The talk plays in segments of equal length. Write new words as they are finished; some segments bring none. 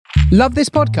Love this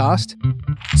podcast?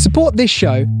 Support this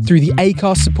show through the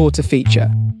Acast supporter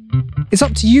feature. It's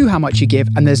up to you how much you give,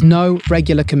 and there's no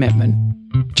regular commitment.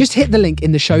 Just hit the link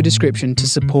in the show description to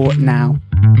support now.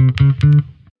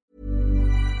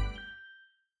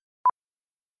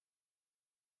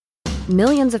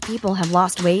 Millions of people have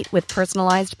lost weight with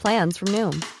personalized plans from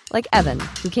Noom. Like Evan,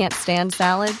 who can't stand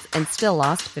salads and still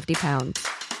lost 50 pounds.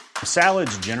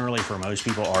 Salads generally for most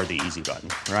people are the easy button,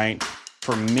 right?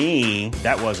 For me,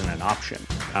 that wasn't an option.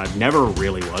 I never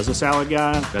really was a salad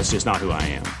guy. That's just not who I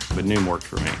am. But Noom worked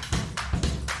for me.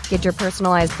 Get your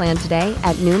personalized plan today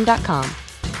at Noom.com.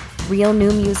 Real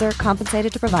Noom user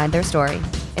compensated to provide their story.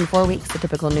 In 4 weeks, the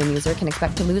typical Noom user can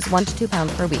expect to lose 1 to 2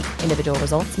 pounds per week. Individual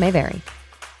results may vary.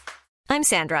 I'm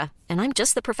Sandra, and I'm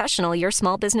just the professional your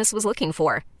small business was looking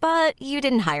for. But you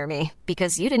didn't hire me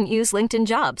because you didn't use LinkedIn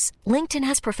Jobs. LinkedIn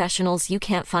has professionals you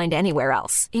can't find anywhere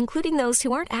else, including those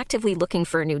who aren't actively looking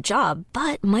for a new job,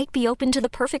 but might be open to the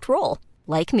perfect role,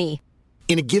 like me.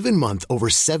 In a given month, over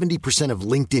 70% of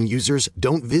LinkedIn users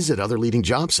don't visit other leading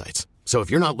job sites. So if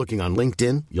you're not looking on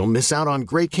LinkedIn, you'll miss out on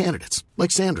great candidates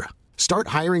like Sandra. Start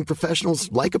hiring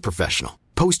professionals like a professional.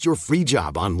 Post your free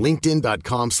job on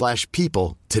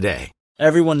linkedin.com/people today.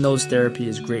 Everyone knows therapy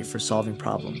is great for solving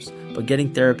problems, but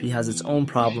getting therapy has its own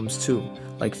problems too,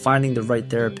 like finding the right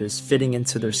therapist, fitting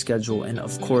into their schedule, and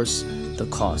of course, the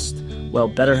cost. Well,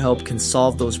 BetterHelp can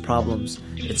solve those problems.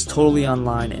 It's totally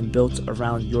online and built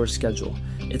around your schedule.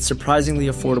 It's surprisingly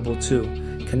affordable too.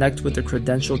 Connect with a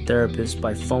credentialed therapist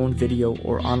by phone, video,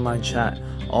 or online chat,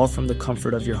 all from the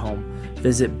comfort of your home.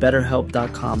 Visit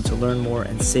BetterHelp.com to learn more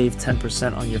and save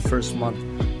 10% on your first month.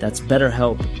 That's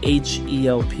BetterHelp,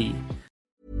 H-E-L-P.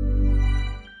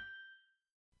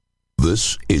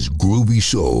 This is Groovy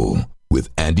Soul with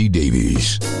Andy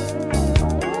Davies.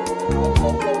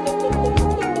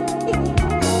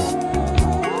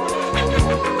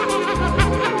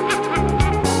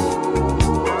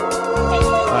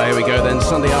 Here we go then,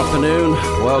 Sunday afternoon.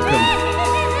 Welcome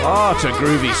to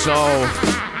Groovy Soul.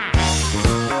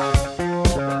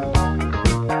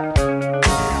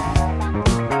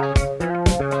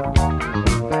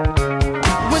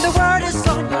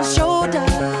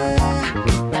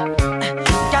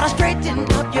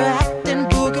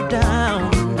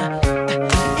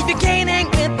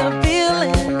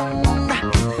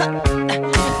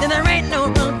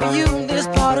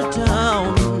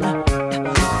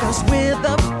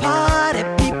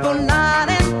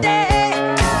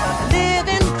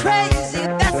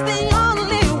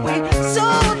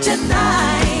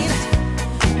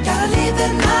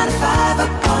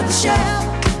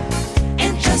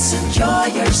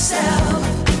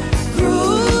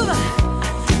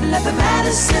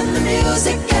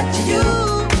 Music get to you.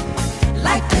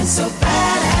 Life is so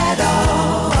bad at all.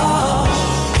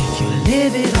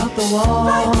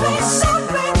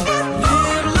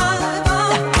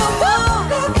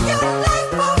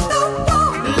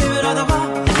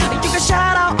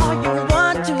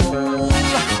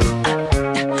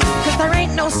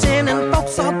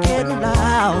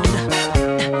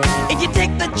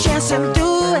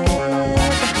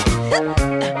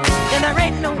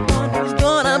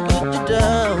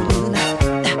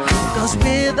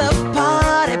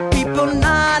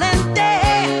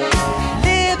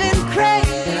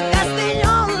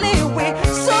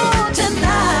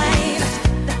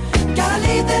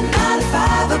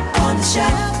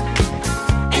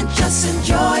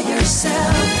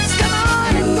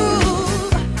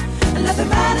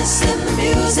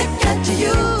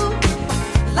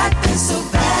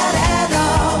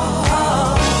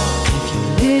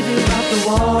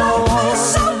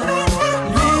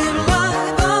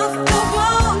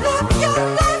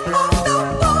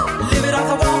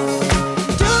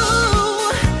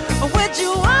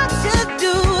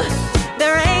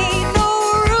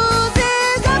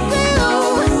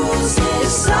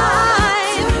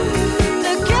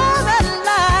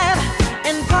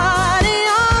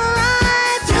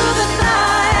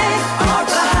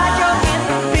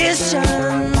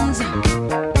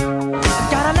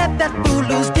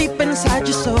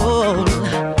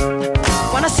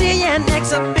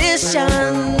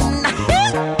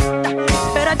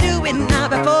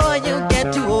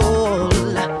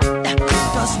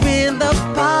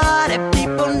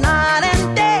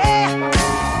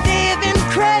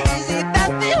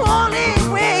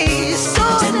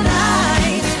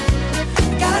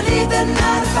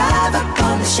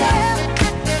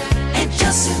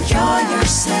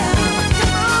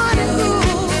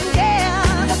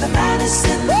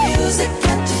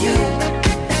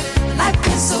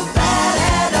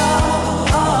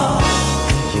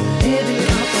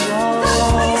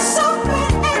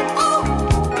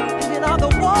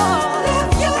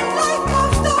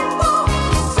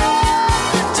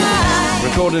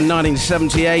 recorded in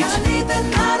 1978.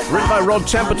 Written by Rod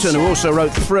Temperton, who also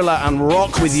wrote Thriller and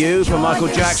Rock With You for Michael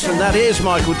Jackson. That is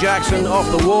Michael Jackson,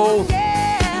 Off the Wall.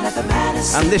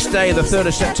 And this day, the 3rd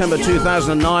of September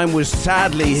 2009, was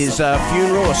sadly his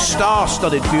funeral, a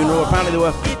star-studded funeral. Apparently there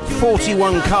were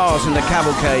 41 cars in the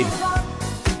cavalcade.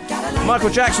 Michael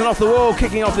Jackson, Off the Wall,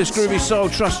 kicking off this Groovy Soul.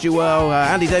 Trust you well.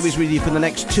 Andy Davies with you for the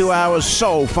next 2 hours.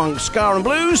 Soul, funk, ska and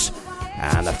blues.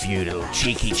 And a few little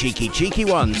cheeky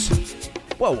ones.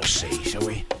 Well, we'll see, shall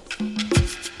we?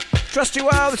 Trust you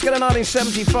well. Let's get a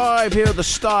 1975. Here are the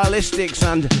Stylistics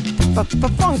and the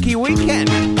Funky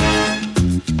Weekend.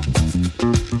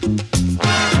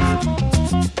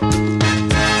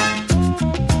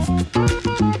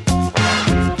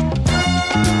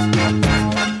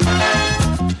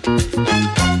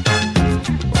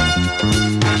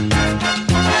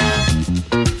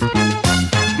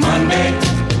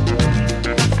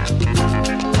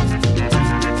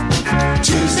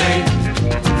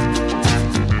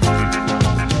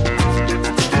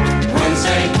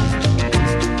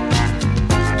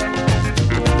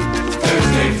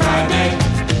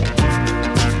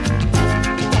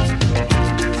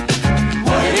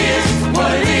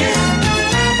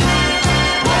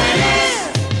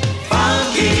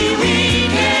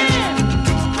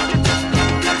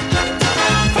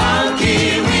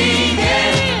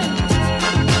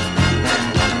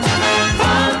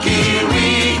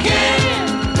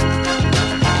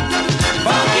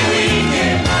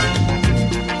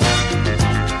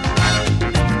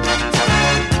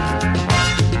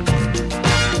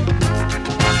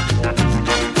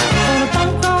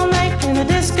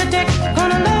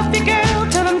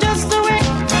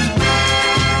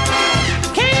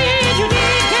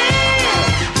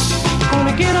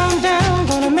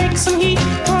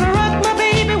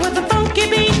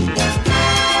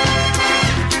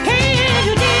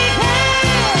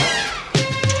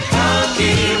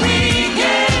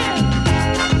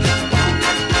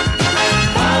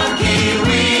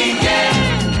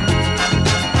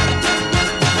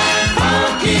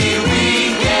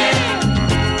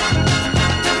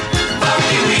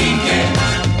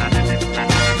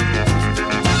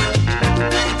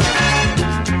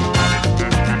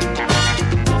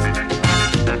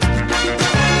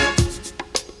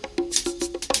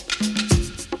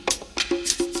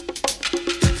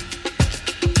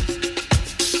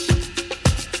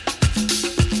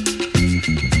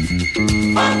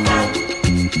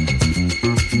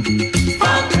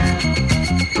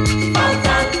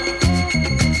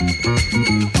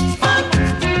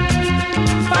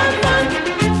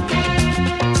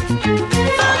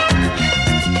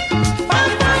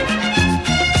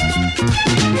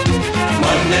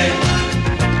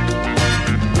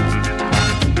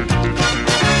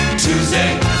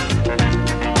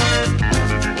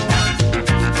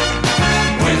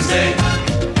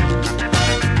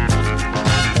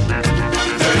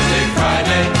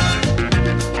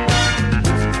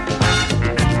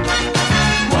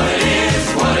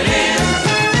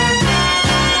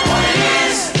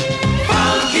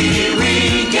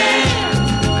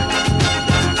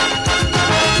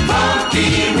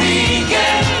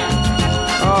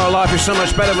 So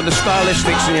much better with the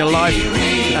Stylistics in your life.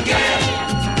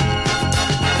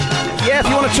 Yeah, if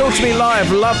you want to talk to me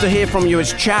live, love to hear from you.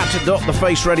 It's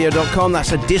chat.thefaceradio.com.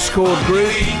 That's a Discord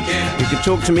group. You can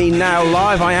talk to me now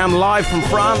live. I am live from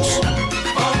France.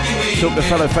 Talk to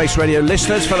fellow Face Radio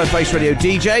listeners, fellow Face Radio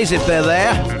DJs if they're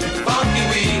there.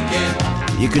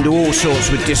 You can do all sorts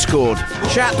with Discord.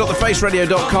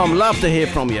 Chat.thefaceradio.com. Love to hear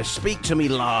from you. Speak to me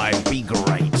live. Be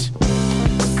great.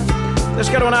 Let's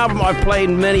go to an album I've played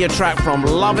many a track from.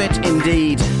 Love it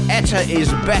indeed. Etta is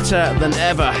better than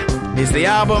ever. Here's the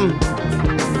album.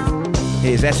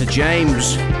 Here's Etta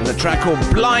James and the track called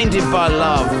Blinded by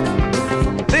Love.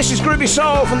 This is Groovy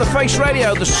Soul from the Face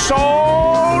Radio, the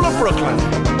soul of Brooklyn.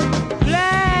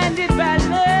 Blinded by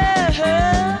love,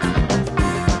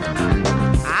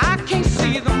 I can't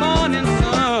see the morning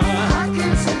sun.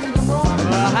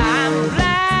 I'm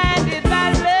blinded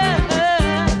by love.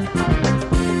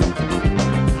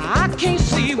 I can't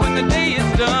see when the day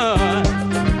is done.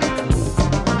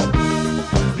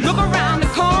 Look around the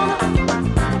corner,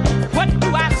 what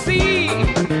do I see?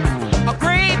 A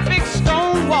great big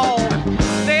stone wall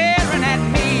staring at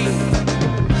me.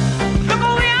 Look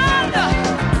over yonder,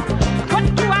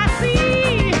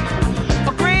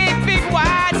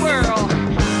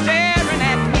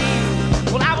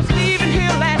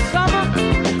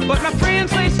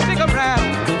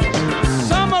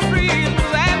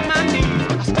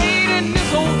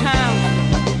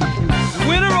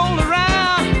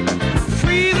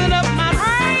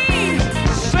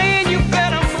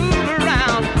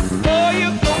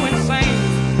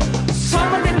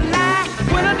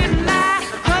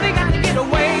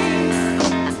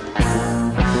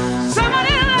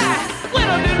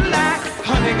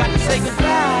 say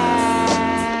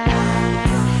goodbye.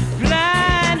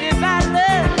 Blinded by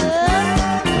love,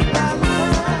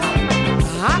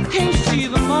 I can't see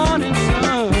the morning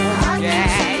sun.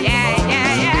 Yeah, yeah,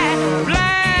 yeah, yeah.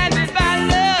 Blinded by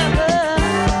love,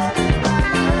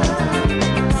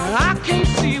 I can't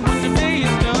see when the day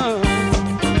is done.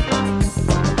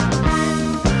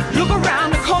 Look around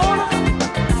the corner,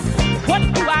 what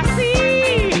do I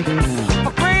see?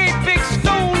 A great big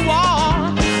stone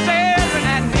wall staring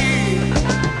at me.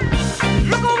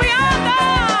 Look over yonder,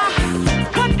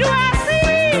 what do I see?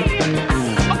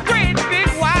 A great big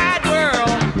wide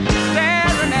world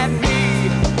staring at me.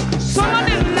 Someone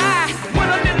didn't lie,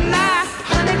 winner didn't lie,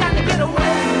 honey got to get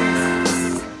away.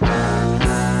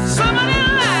 Someone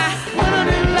didn't lie, winner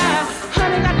didn't lie,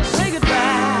 honey got to say goodbye.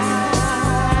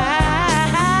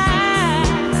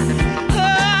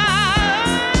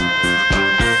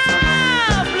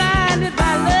 Blinded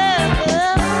by love,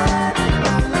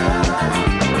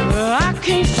 I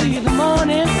can't see the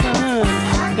morning sun.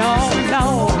 No, no,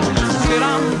 said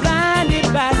I'm blinded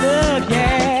by love,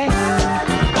 yeah.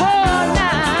 Oh,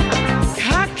 now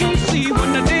I can't see when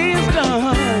the day is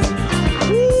done.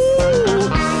 Ooh,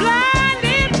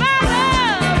 blinded by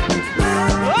love.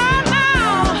 Oh, no,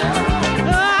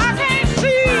 I can't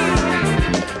see.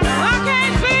 I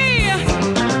can't see.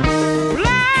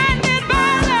 Blinded by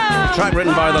love. Track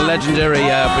written by the legendary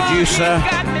producer,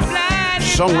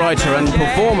 songwriter and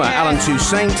performer Alan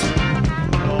Toussaint.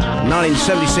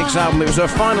 1976 album. It was her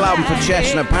final album for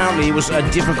Chess, and apparently it was a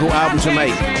difficult album to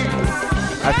make.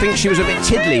 I think she was a bit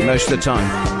tiddly most of the time.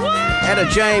 Etta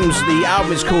James, the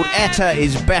album is called Etta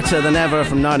is Better Than Ever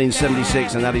from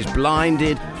 1976, and that is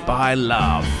Blinded by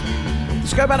Love.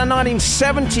 Let's go back to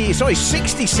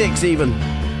 66 even.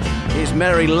 Here's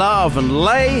Mary Love and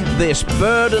Lay This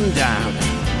Burden Down.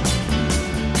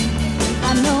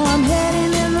 I know I'm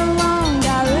heading in the wrong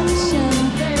direction,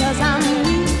 'cause I'm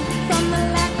weak from the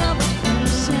lack of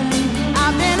affection.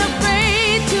 I've been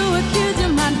afraid to accuse you,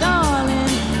 my darling,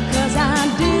 'cause I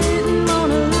didn't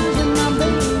want to lose you, my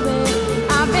baby.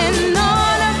 I've been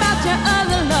knowing about your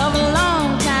other love a long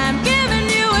time, giving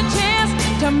you a chance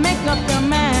to make up your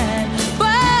mind.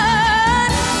 But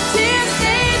tear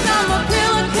stains on my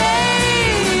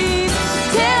pillowcase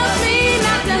tells me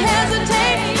not to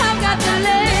hesitate. I've got to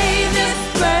lay this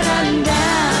burden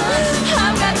down.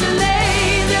 I've got to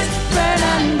lay this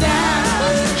burden down.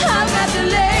 I've got to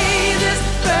lay this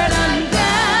burden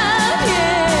down,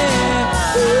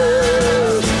 yeah.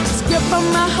 Ooh, skip on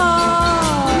my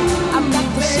heart. I've got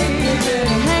to shake it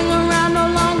and hang around no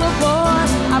longer, boy.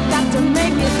 I've got to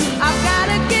make it. I've got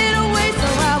to get away so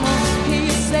I won't hear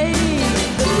you say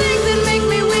the things that make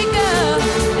me weaker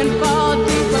and fall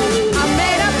deeper. I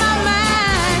made up my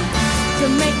mind to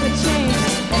make a change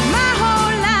in my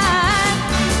whole life,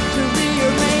 to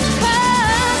rearrange.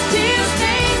 'Cause tear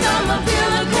stains on my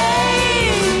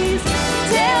pillowcase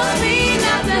tells me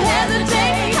not to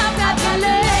hesitate. I've got to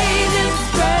lay this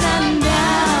burden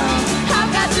down.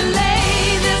 I've got to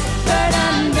lay this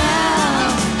burden down.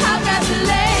 I've got to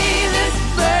lay this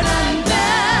burden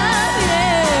down,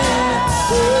 yeah.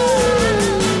 Ooh.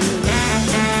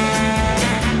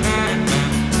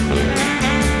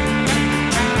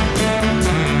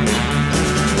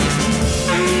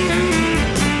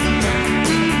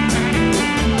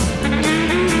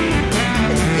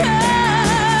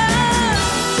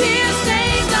 Tear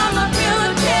stains on my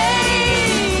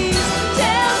pillowcase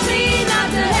tells me not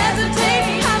to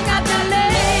hesitate. I've got to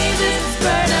lay this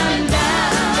burden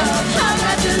down. I've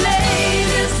got to lay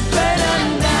this burden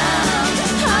down.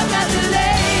 I've got to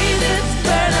lay this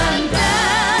burden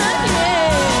down,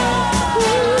 yeah.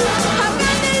 Ooh, I've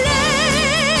got to lay.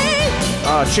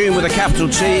 A tune with a capital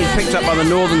T, picked up by the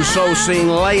Northern Soul scene.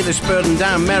 Lay This Burden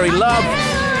Down, Mary Love.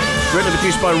 Written and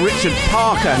produced by Richard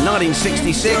Parker,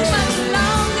 1966.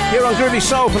 Here on Groovy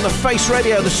Soul from the Face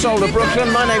Radio, the Soul of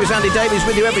Brooklyn. My name is Andy Davies,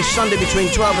 with you every Sunday between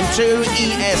 12 and 2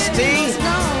 EST.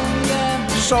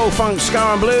 Soul, funk, ska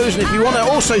and blues. And if you want to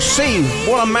also see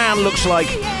what a man looks like,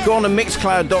 go on to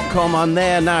mixcloud.com. I'm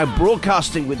there now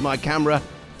broadcasting with my camera.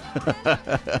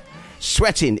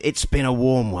 Sweating. It's been a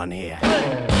warm one here.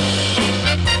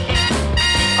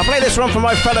 I play this one for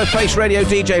my fellow Face Radio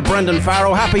DJ Brendan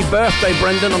Farrell. Happy birthday,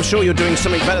 Brendan. I'm sure you're doing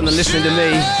something better than listening to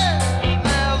me.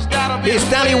 Here's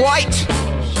Danny White.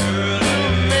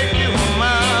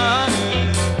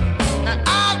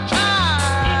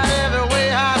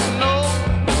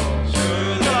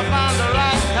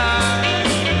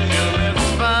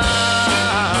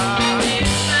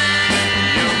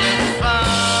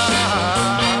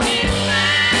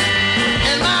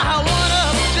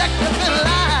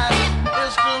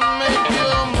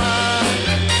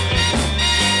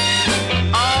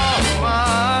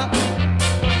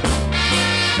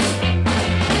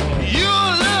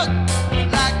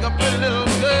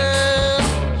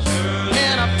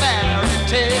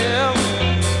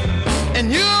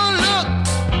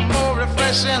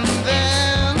 crashing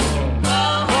then.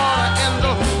 Water in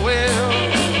the well.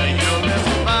 You'll miss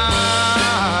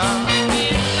fine.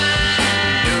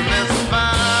 You'll miss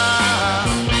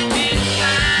fine.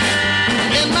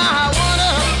 In my one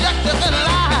objective in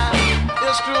life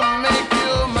is to make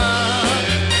you mine.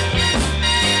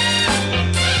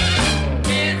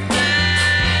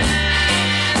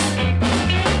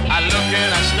 I look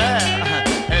and I stare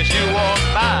as you walk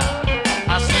by.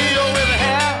 I see you with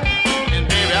hair and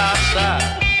baby outside.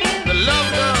 The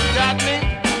love girl got me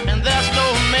and there's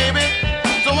no maybe.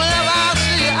 So whenever I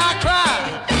see you I cry.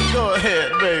 Go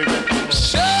ahead baby.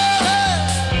 Surely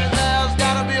there's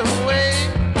gotta be a way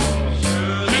to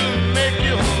make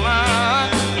you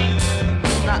mine.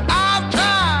 Now I've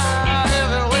tried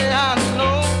every way I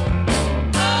know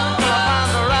to find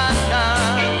the right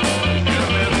kind. You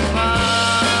miss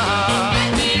fine.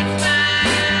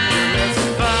 You miss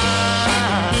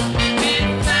fine.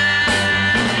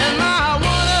 And my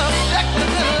one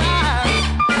objective in life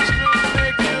is to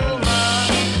make you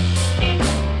mine.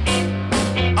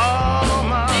 All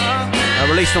mine.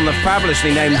 Released on the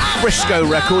fabulously named Frisco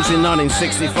Records in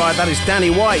 1965. That is Danny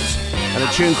White and a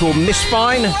tune called Miss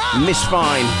Fine, Miss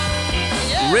Fine.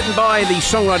 Written by the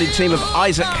songwriting team of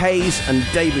Isaac Hayes and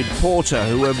David Porter,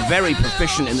 who were very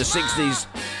proficient in the 60s,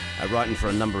 writing for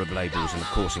a number of labels and, of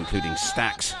course, including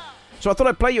Stax. So I thought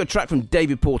I'd play you a track from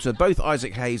David Porter. Both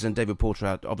Isaac Hayes and David Porter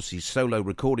had obviously solo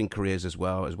recording careers as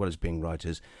well as being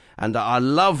writers. And I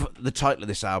love the title of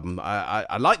this album.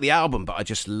 I like the album, but I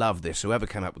just love this. Whoever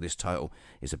came up with this title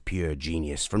is a pure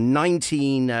genius. From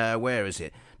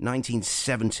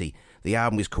 1970. The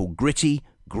album is called Gritty,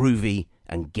 Groovy,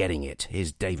 and Getting It.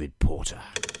 Here's David Porter.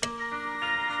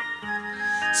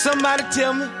 Somebody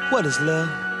tell me, what is love?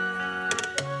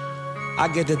 I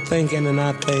get to thinking and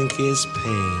I think it's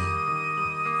pain.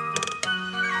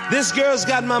 This girl's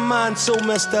got my mind so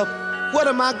messed up, what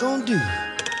am I gonna do?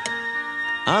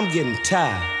 I'm getting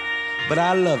tired, but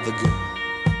I love the girl.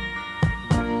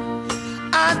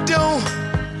 I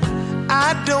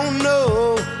don't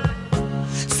know.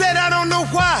 Said I don't know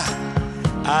why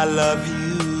I love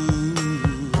you.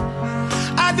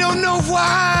 I don't know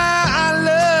why I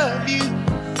love you,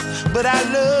 but I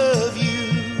love you.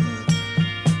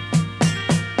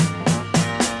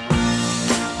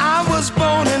 I was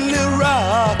born in Little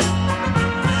Rock,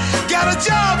 got a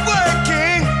job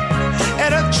working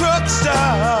at a truck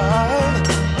stop,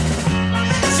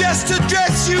 just to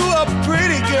dress you up,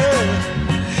 pretty girl,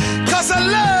 'cause I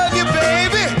love you,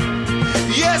 baby,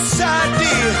 yes I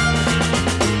did.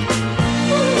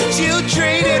 You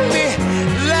treated me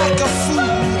like a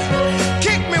fool,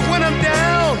 kick me when I'm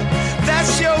down,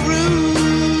 that's your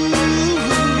rule.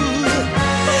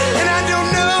 And I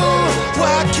don't know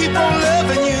why I keep on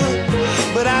loving you,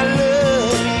 but I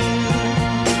love you.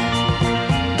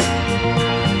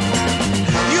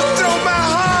 You throw my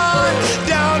heart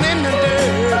down in the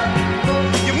dirt.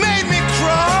 You made me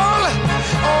crawl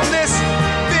on this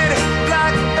bit of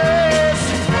black earth.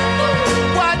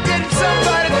 Why didn't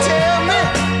somebody tell me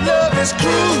love is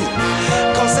cruel?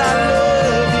 'Cause I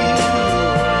love you.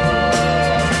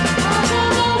 I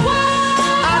don't know why.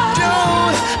 I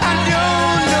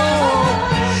don't know.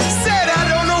 Said I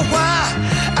don't know why.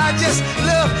 I just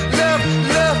love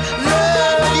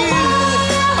you.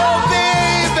 Oh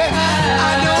baby,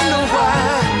 I don't know why,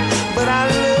 but I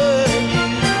love you.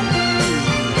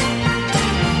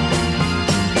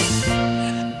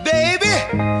 Baby,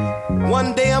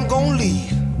 one day I'm gonna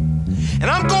leave, and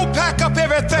I'm gonna pack up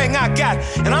everything I got,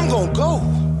 and I'm gonna go.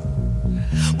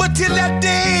 But till that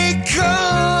day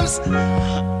comes,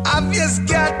 I've just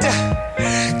got to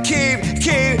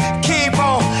keep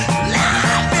on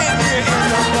loving you.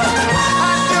 I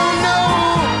don't know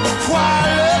why I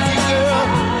love you, girl.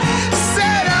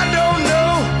 Said I don't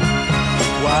know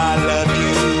why I love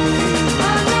you.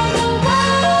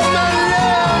 Oh, my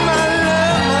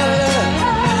love,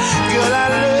 girl, I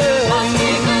love you.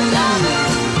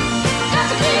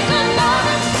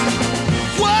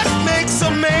 What makes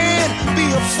a man be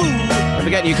a fool? Don't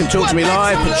forget you can talk to me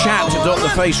live for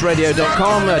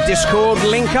chat.thefaceradio.com, Discord,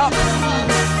 link up.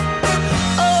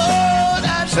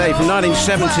 Say, from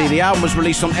 1970, the album was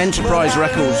released on Enterprise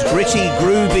Records. Gritty,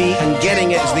 Groovy, and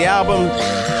Getting It is the album.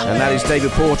 And that is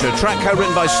David Porter. A track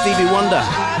co-written by Stevie Wonder.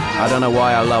 I Don't Know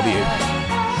Why I Love You.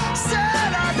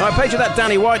 Now, I played you that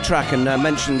Danny White track and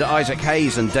mentioned Isaac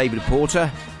Hayes and David Porter.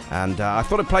 And I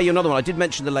thought I'd play you another one. I did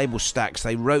mention the label Stax.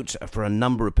 They wrote for a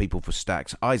number of people for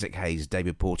Stax. Isaac Hayes,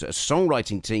 David Porter, a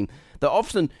songwriting team that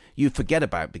often you forget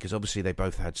about because obviously they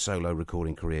both had solo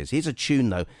recording careers. Here's a tune,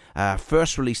 though,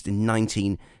 first released in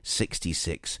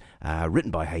 1966,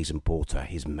 written by Hayes and Porter.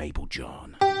 Here's Mabel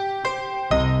John.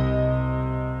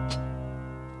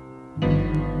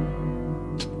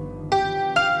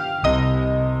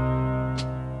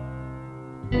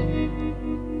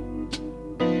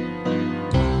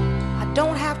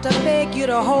 you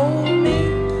to hold me,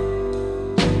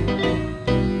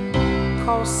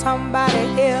 'cause somebody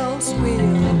else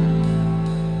will.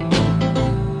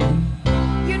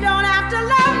 You don't have to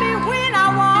love me when I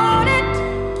want it,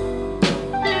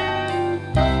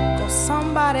 'cause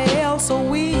somebody else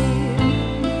will.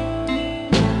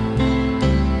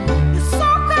 Your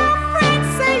so-called friends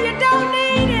say you don't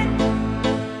need it,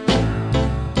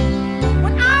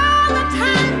 when all the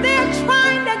time they're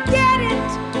trying to get it.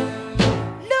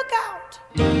 Look out,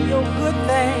 your good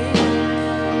thing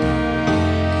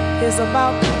is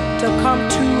about to come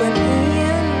to an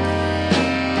end.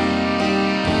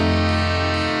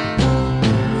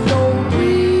 Your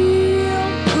real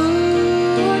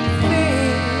good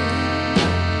thing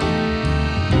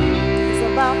is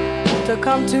about to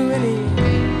come to an end.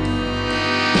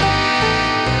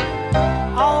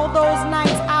 All those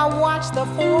nights I watched the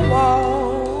four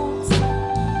walls,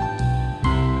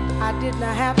 I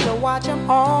didn't have to watch them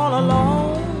all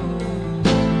alone.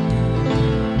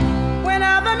 When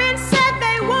other men said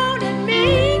they wanted me,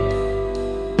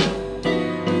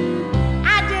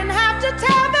 I didn't have to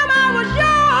tell them I was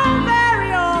your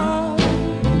very own.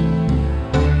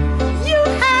 You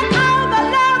had all the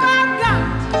love I've got,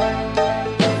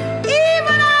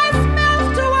 even ice melts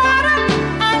to water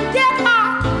and get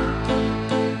hot.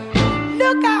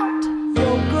 Look out,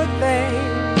 your good thing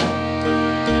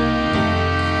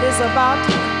is about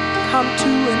to come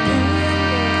to an end.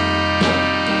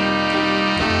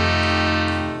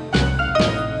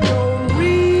 Your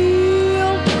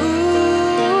real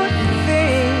good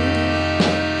thing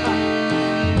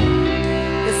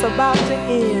is about to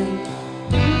end.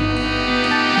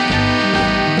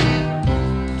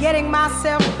 Getting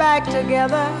myself back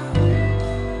together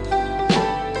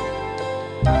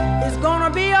is gonna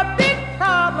be a big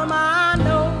problem, I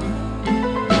know.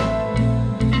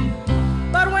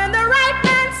 But when the right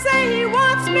man say he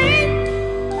wants me,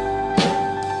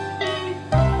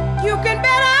 you can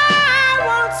bet I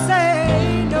won't say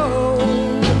no.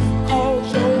 'Cause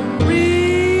your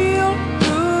real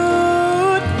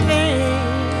good thing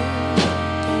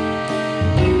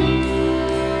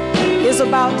is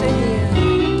about to end.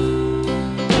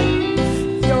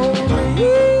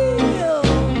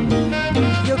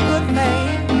 Your good thing.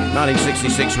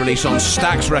 1966 release on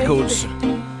Stax Records.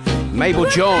 Mabel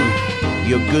John,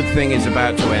 Your Good Thing is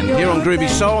about to end. Here on Groovy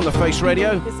Soul on the Face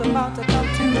Radio. It's about to come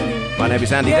to an end. My name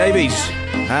is Andy Davies,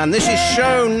 and this is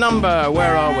show number,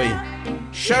 where are we?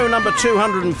 Show number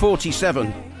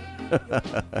 247.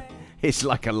 It's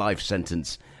like a life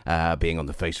sentence being on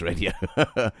the Face Radio.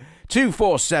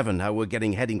 247, we're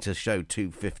heading to show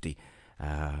 250.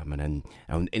 And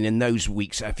in those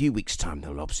weeks, a few weeks' time,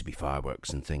 there'll obviously be fireworks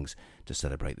and things to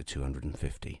celebrate the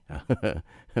 250.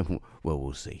 Well,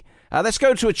 we'll see. Let's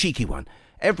go to a cheeky one.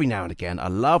 Every now and again, I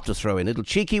love to throw in little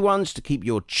cheeky ones to keep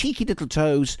your cheeky little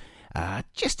toes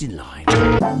just in line.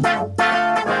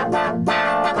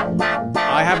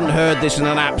 I haven't heard this in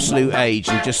an absolute age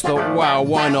and just thought, wow,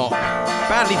 why not?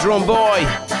 Badly Drawn Boy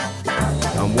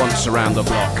and Once Around the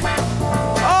Block.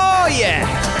 Oh, yeah!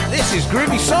 This is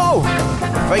Groovy Soul,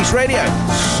 Face Radio,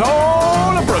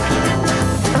 Soul of Brooklyn.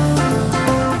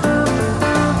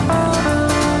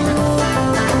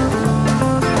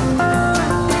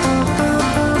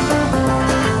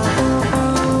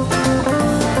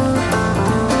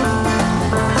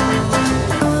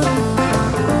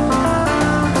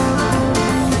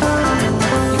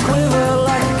 You quiver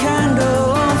like a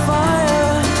candle on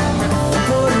fire. I'm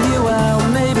putting you out,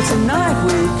 maybe tonight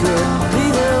we could be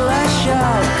the last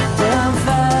shot. But I'm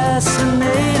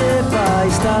fascinated by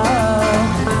your style.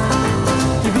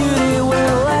 Your beauty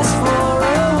will last for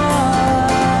a while.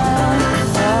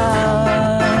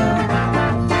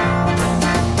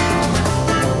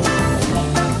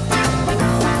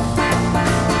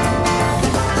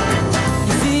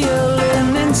 You're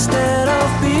feeling instead of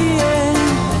being.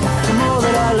 The more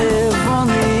that I live on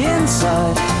the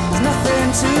inside, there's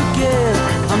nothing to give.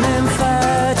 I'm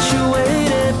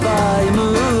infatuated by your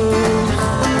moves.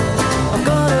 I've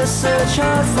gotta search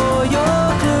hard for your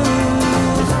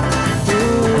clues.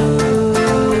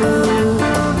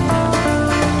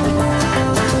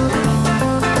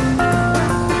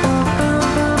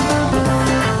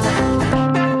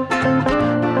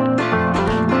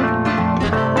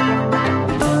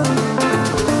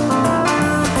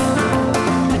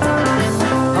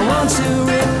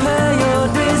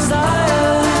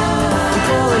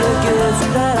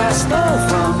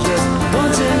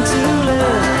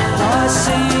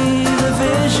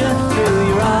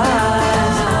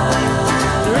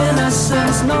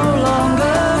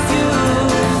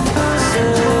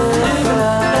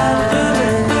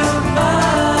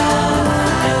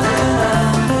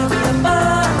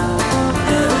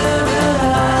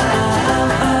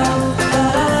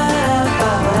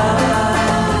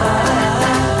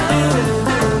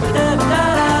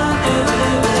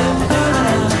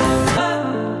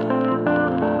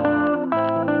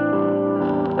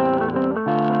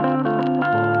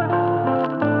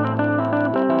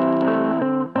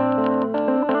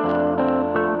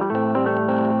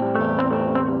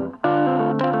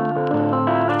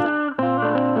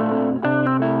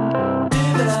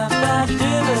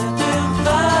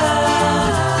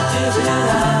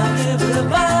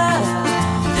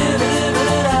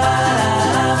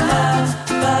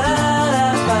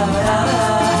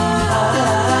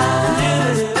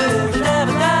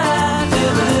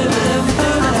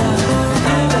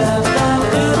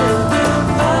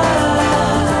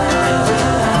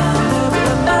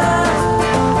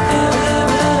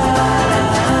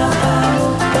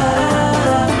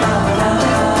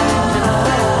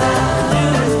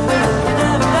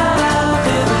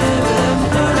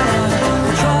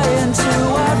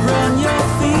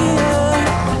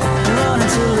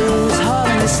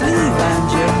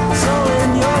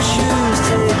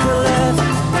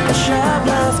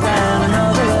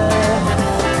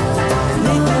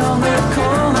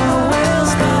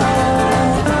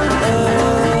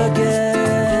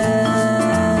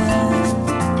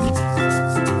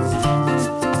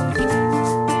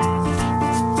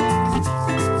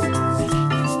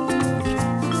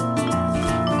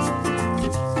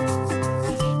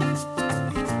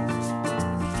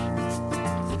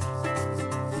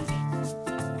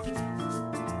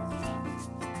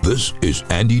 This is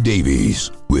Andy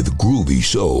Davies with Groovy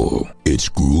Soul. It's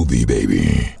groovy,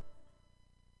 baby.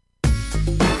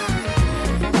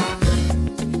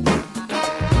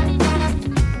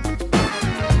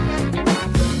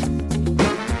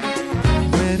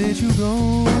 Where did you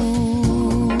go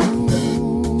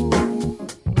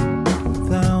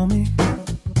without me?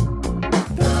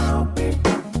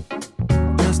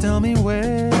 Just tell me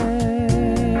where.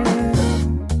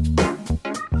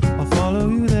 I'll follow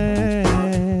you there.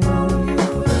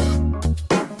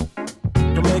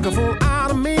 Don't make a fool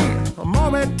out of me. I'm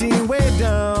already way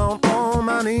down on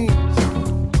my knees.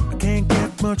 I can't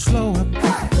get much slower.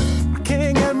 I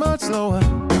can't get much slower.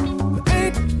 There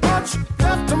ain't much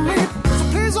left to me. So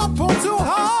please don't pull too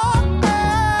hard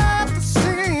at the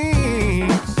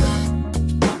seams.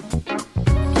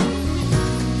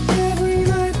 Every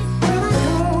night when I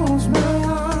close my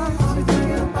eyes, I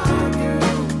think about you.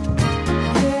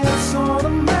 Yeah, it's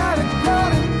automatic,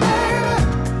 darling, baby.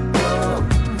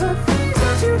 The things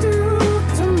that you do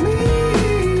to me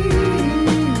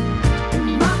in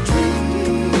my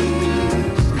dreams.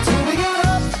 Until we get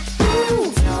up, until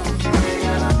we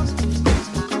get up,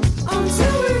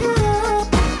 until we get up,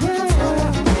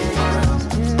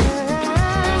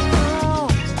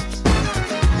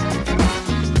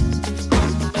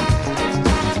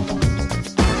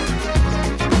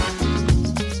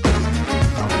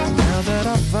 Now that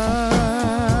I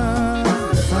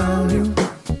found you,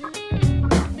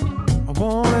 I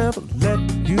won't ever let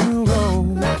you go.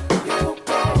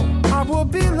 I will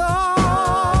be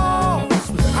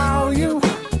lost without you.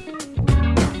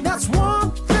 That's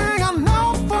one thing I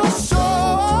know for sure.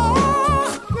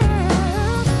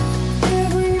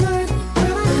 Every night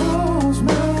when I close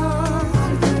my eyes,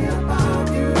 I think about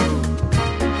you.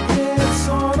 Yeah, it's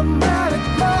automatic,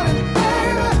 darling,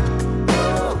 baby.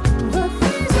 The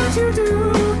things that you do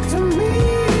to me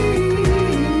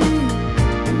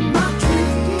in my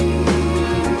dreams.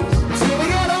 Till we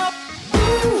get up,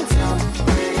 till we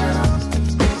get up,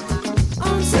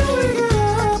 until we get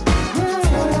up,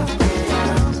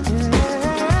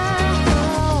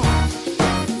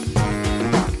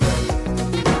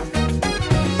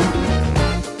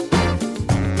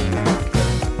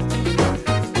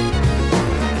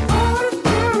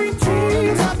 Ordinary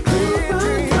dreams I creep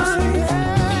at night.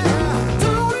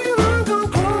 Don't even come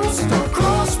close, don't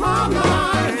cross my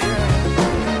mind.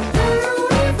 They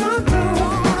don't even know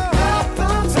half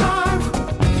the time.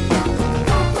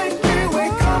 Don't make me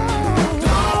wake up,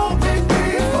 don't make me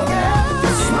forget to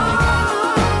smile.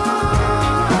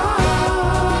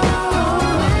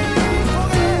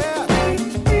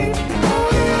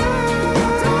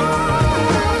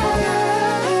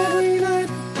 Every night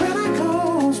when I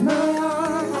close my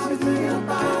eyes, I think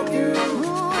about you.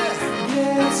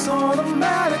 Yeah, it's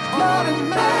automatic, darling,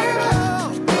 baby.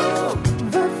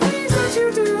 The things that you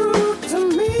do to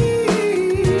me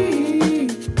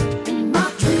in my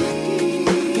dreams.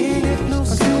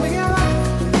 Until we get up,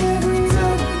 every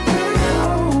night when I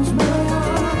close my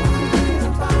eyes, I think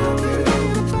about you.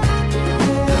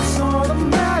 Yeah, it's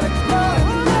automatic,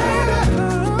 darling, baby.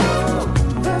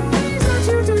 The things that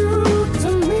you do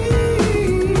to me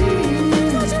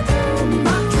in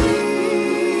my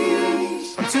dreams.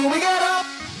 Until we get up,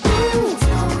 until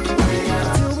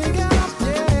we get up,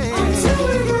 yeah. Until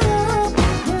we get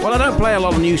up. Well, I don't play a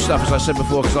lot of new stuff, as I said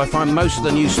before, because I find most of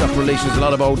the new stuff released is a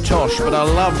lot of old tosh, but I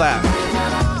love that.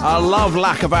 I love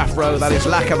Lack of Afro. That is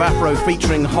Lack of Afro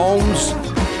featuring Holmes.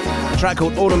 A track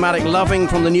called Automatic Loving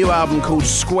from the new album called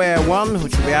Square One,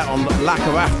 which will be out on Lack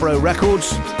of Afro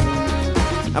Records.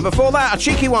 And before that, a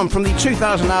cheeky one from the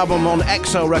 2000 album on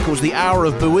XL Records, The Hour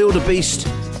of Bewilderbeast,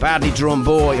 Badly Drawn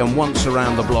Boy, and Once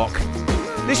Around the Block.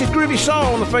 This is Groovy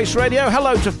Soul on the Face Radio.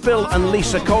 Hello to Phil and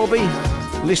Lisa Colby,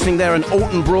 listening there in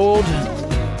Alton Broad.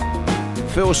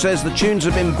 Phil says the tunes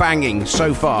have been banging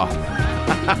so far.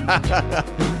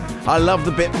 I love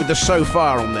the bit with the so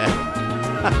far on there.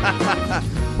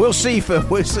 We'll see, Phil,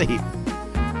 we'll see.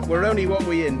 We're only, what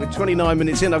we in? We're 29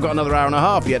 minutes in. I've got another hour and a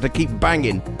half yet to keep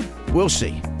banging. We'll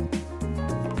see.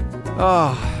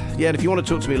 Oh, yeah, and if you want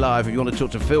to talk to me live, if you want to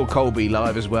talk to Phil Colby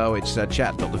live as well, it's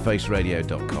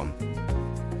chat.thefaceradio.com.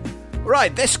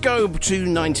 Right, let's go to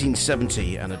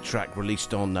 1970 and a track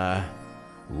released on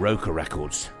Roker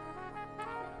Records.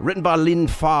 Written by Lynn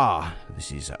Farr.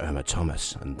 This is Irma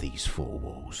Thomas and These Four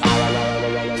Walls.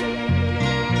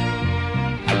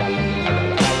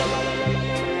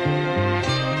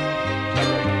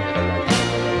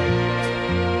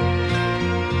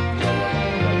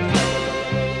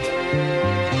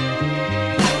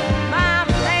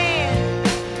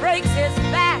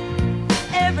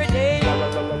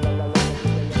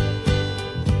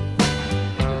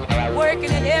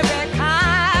 Working in every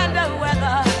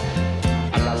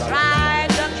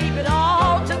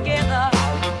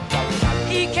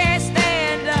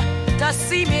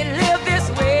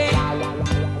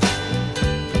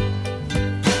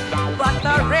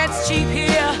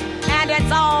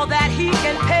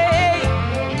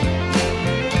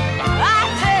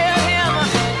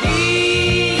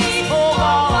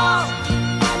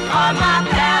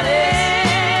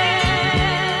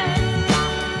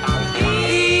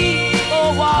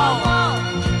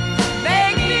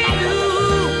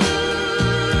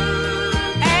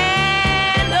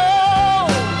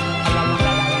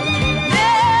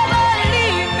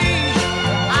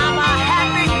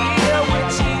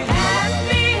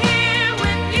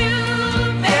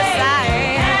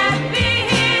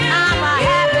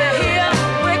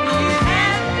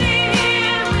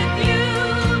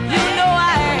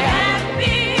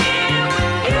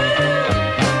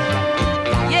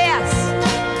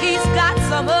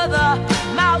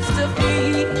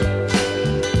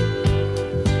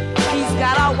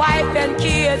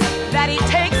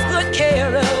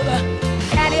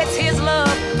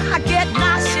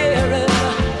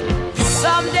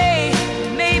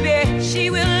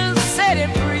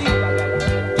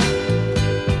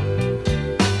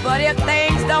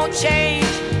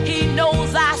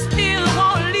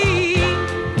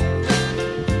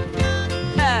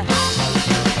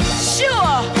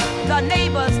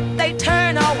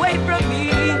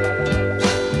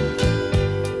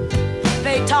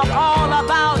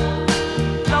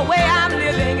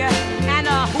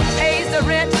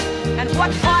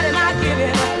what part am I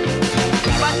giving?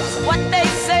 But what they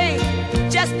say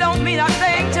just don't mean a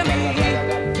thing to me.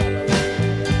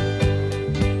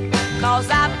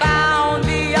 'Cause I found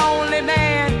the only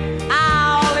man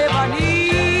I'll ever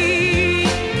need.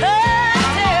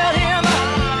 Tell him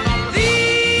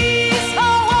these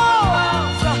 4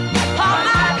 walls are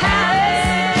my palace.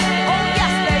 Oh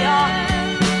yes they are.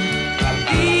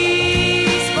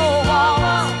 These 4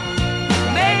 walls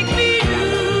make me new.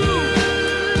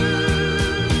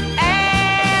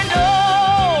 And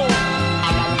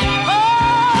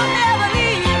never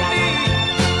leave me.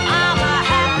 I'm a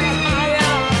happy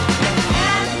here.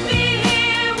 Happy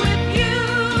here with you,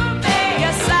 baby.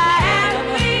 Yes I am.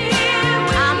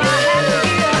 I'm a happy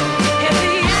here in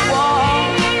these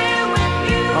walls.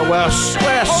 Oh, well,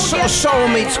 where sort of soul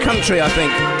meets country, I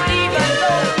think.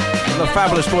 The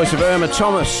fabulous voice of Irma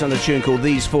Thomas and a tune called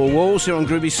These 4 Walls here on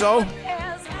Groovy Soul.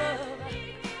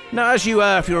 Now, as you,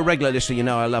 if you're a regular listener, you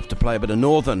know I love to play a bit of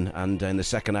Northern, and in the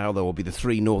second hour there will be the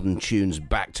 3 Northern tunes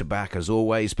back to back as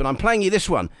always. But I'm playing you this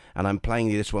one, and I'm playing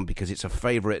you this one because it's a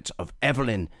favourite of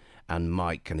Evelyn and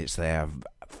Mike, and it's their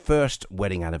first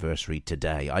wedding anniversary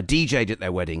today. I DJ'd at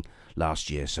their wedding last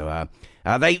year, so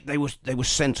they were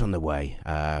sent on the way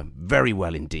very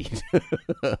well indeed.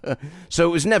 So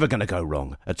it was never going to go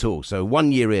wrong at all. So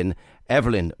 1 year in,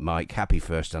 Evelyn, Mike, happy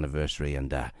first anniversary,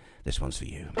 and this one's for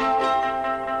you.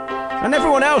 And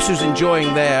everyone else who's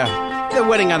enjoying their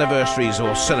wedding anniversaries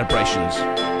or celebrations.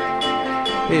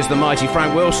 Here's the mighty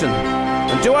Frank Wilson.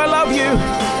 And Do I Love You?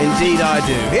 Indeed I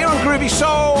do. Here on Groovy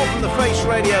Soul from the Face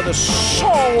Radio, the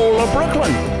soul of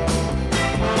Brooklyn.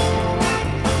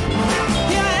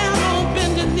 Here I am on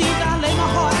bended knees, I lay my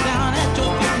heart down at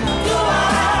your feet now. Do I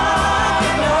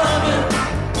love you?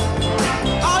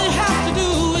 All you have to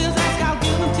do is ask, I'll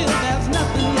give until there's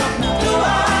nothing left now. Do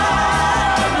I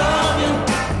love you?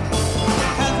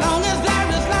 As long as there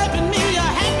is life in me,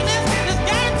 your happiness is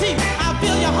guaranteed. I'll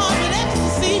fill your heart with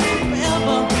ecstasy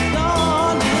forever,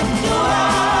 darling. Do I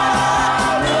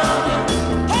love you?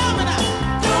 Tell me now.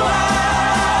 Do I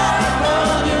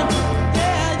love you?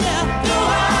 Yeah, yeah. Do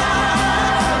I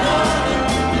love you?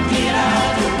 Indeed I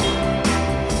do.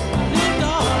 Little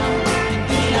darling,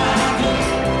 indeed I do.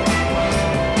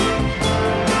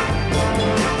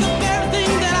 The very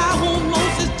thing that I want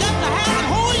most is just to have and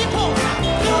hold you close.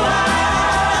 Do I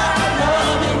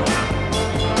love you?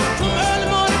 From early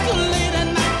morning to late at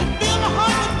night, you fill my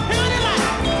heart with purity light.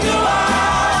 Do I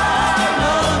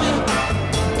love you?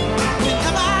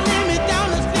 Whenever I lay me down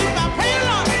to sleep, I pray the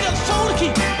Lord just show the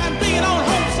key and bring it on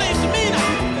home safe to me now.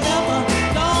 Forever,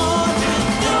 darling.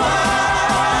 Do I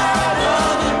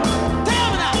love you? Tell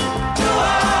me now. Do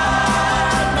I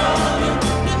love you?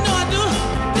 You know I do.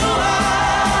 Do I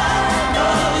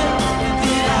love you?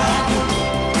 Indeed I do.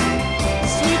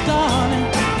 Sweet darling,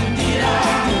 indeed I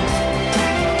do.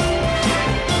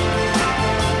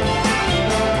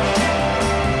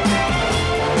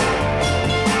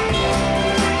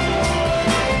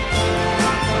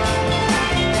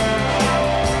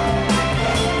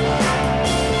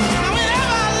 Now whenever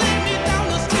I lay me down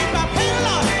to sleep, I pray the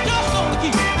Lord just show the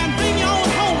key and bring you on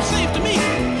home safe to me.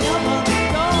 Forever,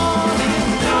 darling.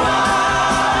 Do I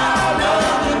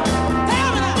love you? Tell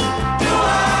me now. Do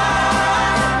I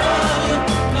love you,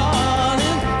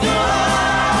 darling? Do I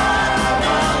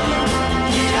love you?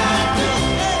 Indeed I do.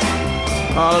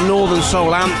 Oh, the Northern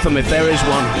Soul anthem, if there is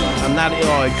one. And that,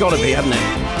 oh, it got to be, hasn't it?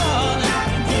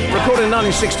 Recorded in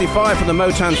 1965 for the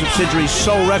Motown subsidiary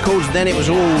Soul Records. Then it was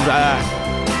all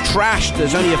trashed.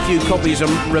 There's only a few copies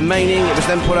remaining. It was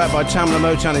then put out by Tamla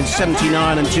Motown in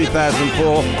 79 and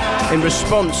 2004 in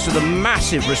response to the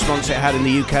massive response it had in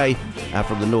the UK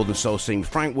from the Northern Soul scene.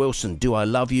 Frank Wilson, Do I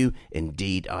Love You?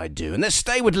 Indeed I do. And let's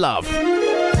stay with love.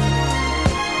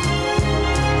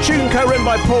 Tune co-written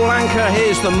by Paul Anka.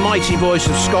 Here's the mighty voice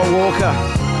of Scott Walker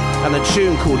and a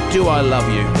tune called Do I Love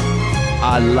You?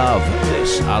 I love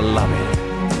this. I love it.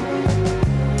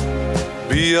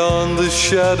 Beyond the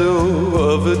shadow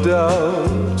of a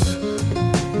doubt,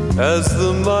 as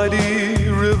the mighty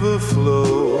river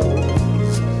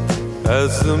flows,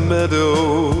 as the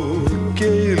meadow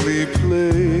gaily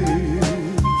plays,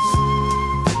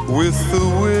 with the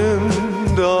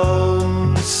wind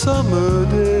on summer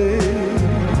days,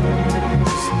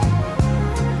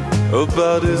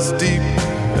 about as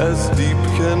deep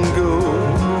can go,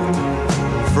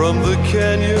 from the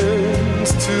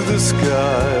canyons to the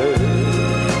sky,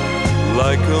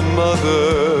 like a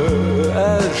mother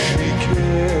as she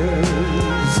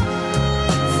cares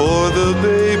for the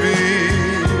baby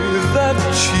that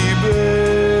she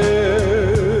bears.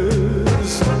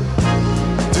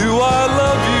 Do I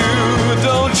love you?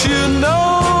 Don't you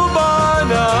know by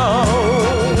now?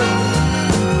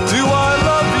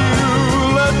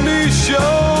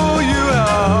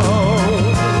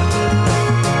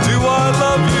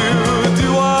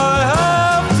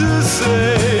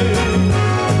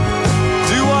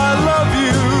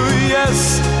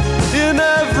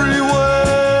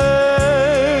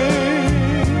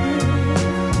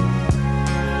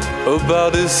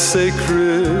 about as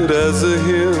sacred as a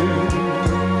hymn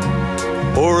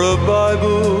or a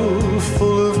Bible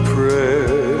full of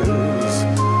prayers,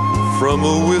 from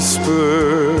a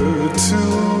whisper to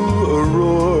a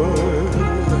roar,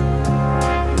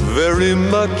 very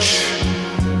much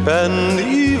and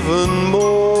even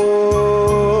more,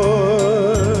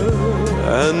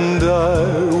 and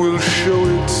I will show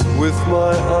it with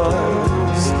my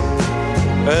eyes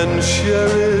and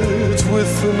share it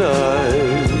with the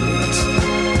night,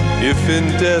 if in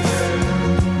death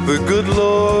the good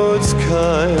Lord's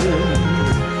kind,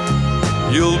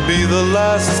 you'll be the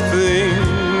last thing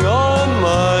on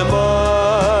my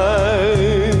mind.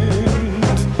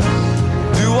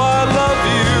 Do I love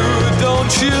you?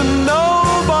 Don't you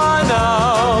know by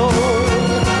now?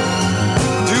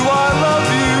 Do I love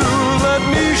you? Let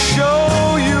me show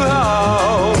you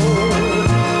how.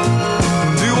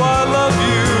 Do I love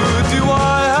you? Do I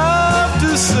have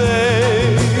to say?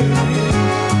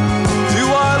 Do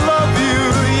I love you?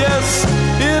 Yes,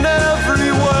 in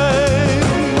every way.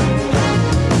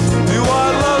 Do I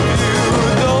love you?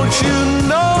 Don't you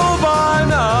know by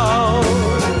now?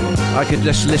 I could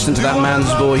just listen to that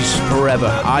man's voice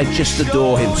forever. I just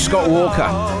adore him. Scott Walker.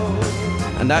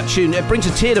 And that tune, it brings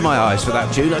a tear to my eyes for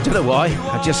that tune. I don't know why.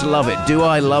 I just love it. Do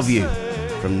I Love You?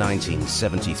 From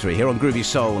 1973. Here on Groovy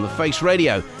Soul on the Face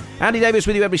Radio. Andy Davies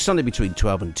with you every Sunday between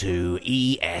 12 and 2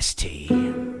 EST.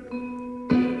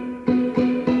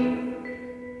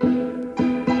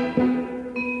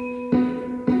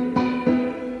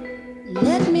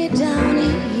 Let me down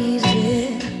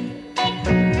easy,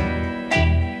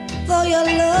 though your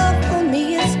love for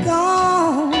me is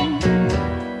gone.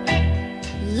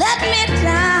 Let me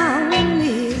down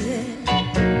easy,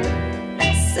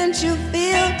 since you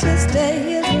feel to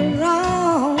stay is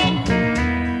wrong.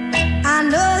 I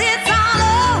know it's all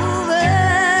over,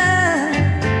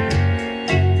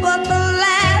 but the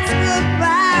last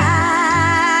goodbye.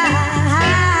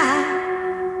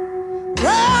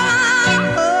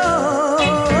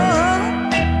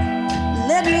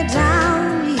 Let me down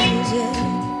easy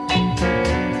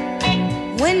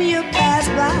when you pass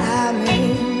by me.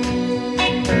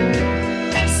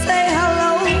 Say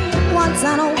hello once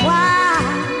in a while.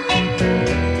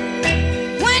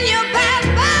 When you pass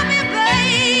by me,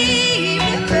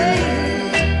 baby,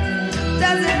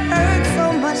 does it hurt so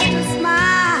much to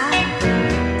smile?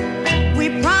 We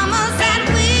promised that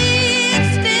we'd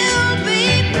still be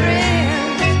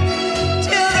friends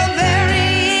till the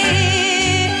very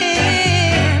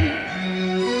end.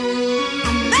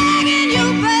 I'm begging you,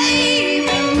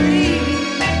 baby,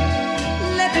 please,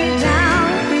 let me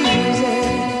down easy.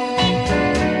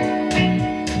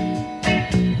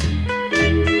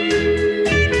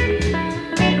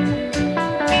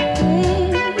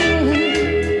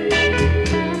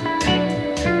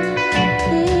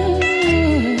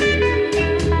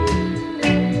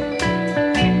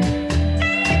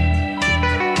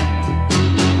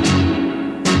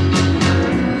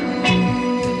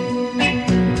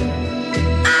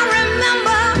 I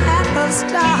remember at the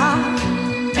start,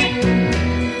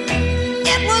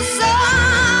 it was so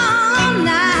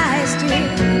nice, dear.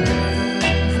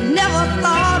 I never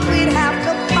thought we'd have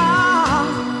to part,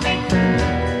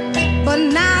 but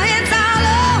now it's all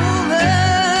over.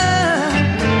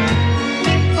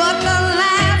 But the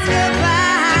last goodbye,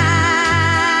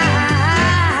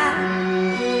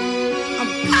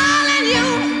 I'm calling you,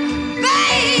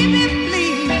 baby,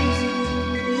 please,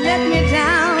 let me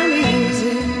down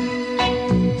easy.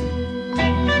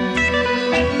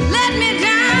 Let me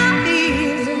down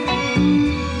easy.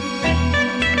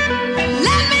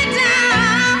 Let me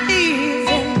down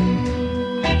easy.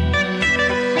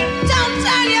 Don't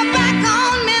turn your back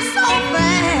on me so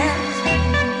fast.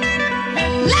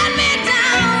 Let me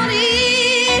down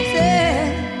easy.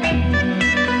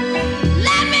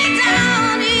 Let me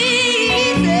down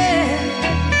easy.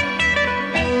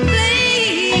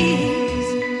 Please,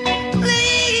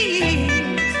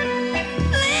 please,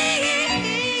 please,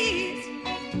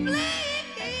 please.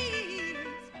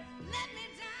 Let me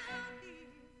down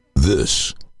easy. This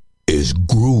is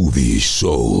Groovy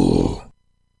Soul.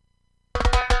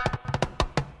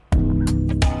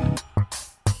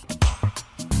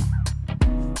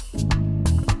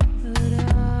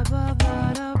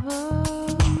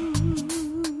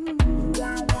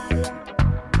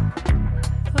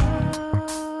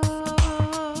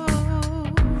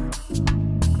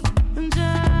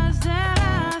 Just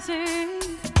as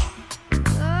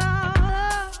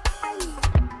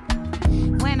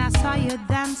when I saw you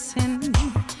dancing,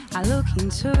 I look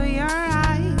into your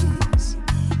eyes.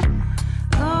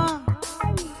 Oh,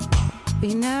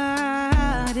 in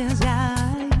a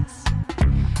disguise,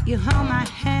 You held my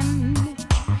hand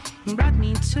and brought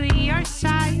me to your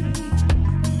side.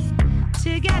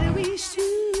 Together we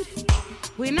stood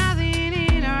with nothing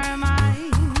in our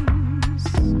minds.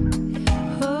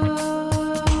 Oh,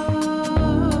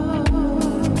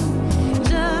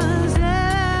 just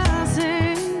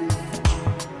dancing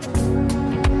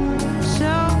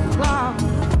so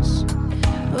close.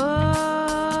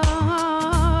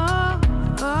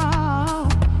 Oh,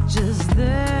 just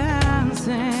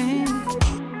dancing.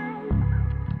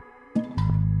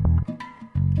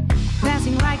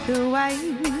 Dancing like the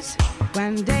waves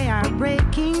when they are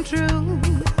breaking through.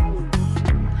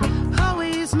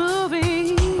 Always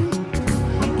moving,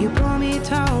 you pull me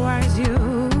towards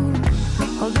you.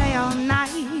 All day, all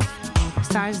night,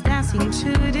 stars dancing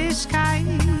to the sky.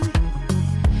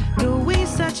 The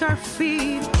winds touch our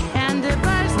feet and the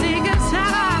birds sing a song.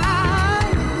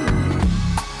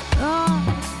 Oh.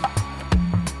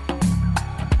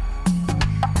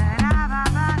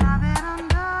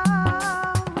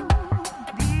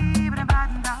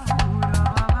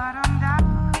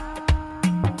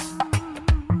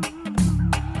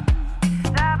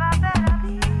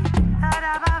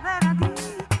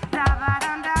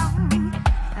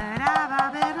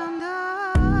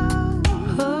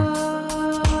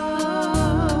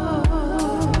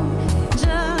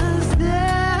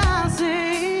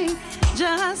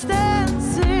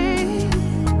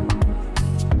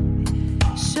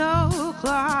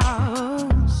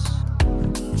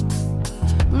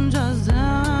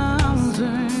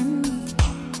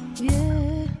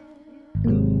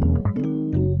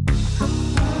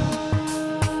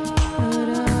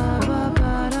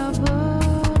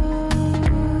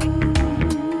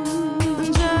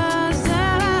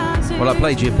 Well, I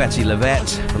played you Betty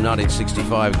Levette from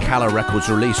 1965, Calla Records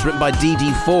release, written by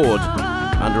D.D. Ford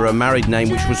under a married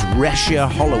name which was Recia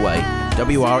Holloway,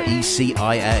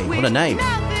 W-R-E-C-I-A. What a name.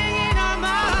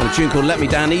 On a tune called Let Me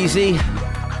Down Easy,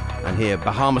 and here,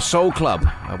 Bahama Soul Club.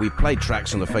 We played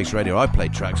tracks on the Face Radio. I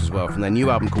played tracks as well from their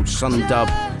new album called Sun Dub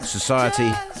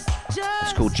Society.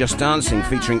 It's called Just Dancing,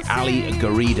 featuring Ali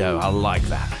Garrido. I like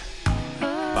that.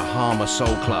 Bahama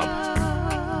Soul Club.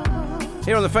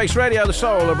 Here on the Face Radio, the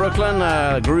soul of Brooklyn,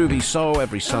 groovy soul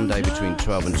every Sunday between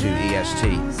 12 and 2 EST.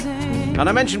 And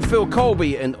I mentioned Phil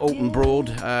Colby in Alton Broad.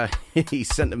 He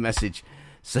sent a message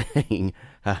saying,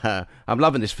 "I'm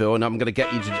loving this, Phil, and I'm going to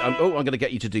get you to. I'm going to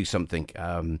get you to do something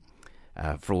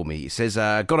for me." It says,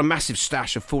 "Got a massive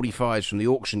stash of 45s from the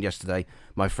auction yesterday.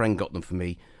 My friend got them for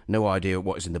me. No idea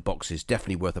what is in the boxes.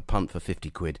 Definitely worth a punt for 50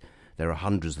 quid. There are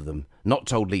hundreds of them. Not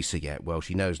told Lisa yet. Well,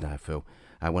 she knows now, Phil.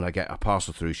 When I get a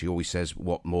parcel through, she always says,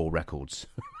 'What more records?'"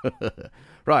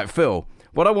 Right, Phil,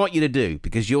 what I want you to do,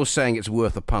 because you're saying it's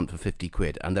worth a punt for 50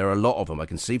 quid, and there are a lot of them. I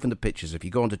can see from the pictures. If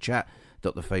you go on to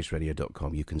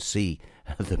chat.thefaceradio.com, you can see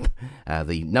the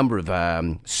number of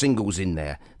singles in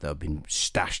there that have been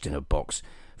stashed in a box.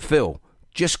 Phil,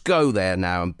 just go there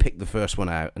now and pick the first one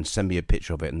out and send me a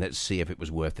picture of it, and let's see if it was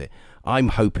worth it. I'm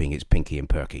hoping it's Pinky and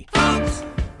Perky.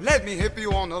 Let me hip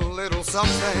you on a little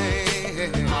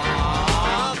something.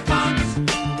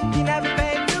 You never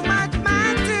paid too much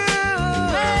mind to.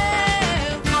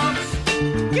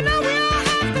 You know we all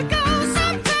have to go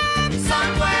sometime,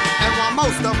 somewhere. And while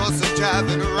most of us are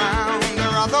driving around, there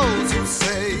are those who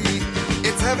say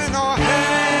it's heaven or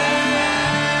hell.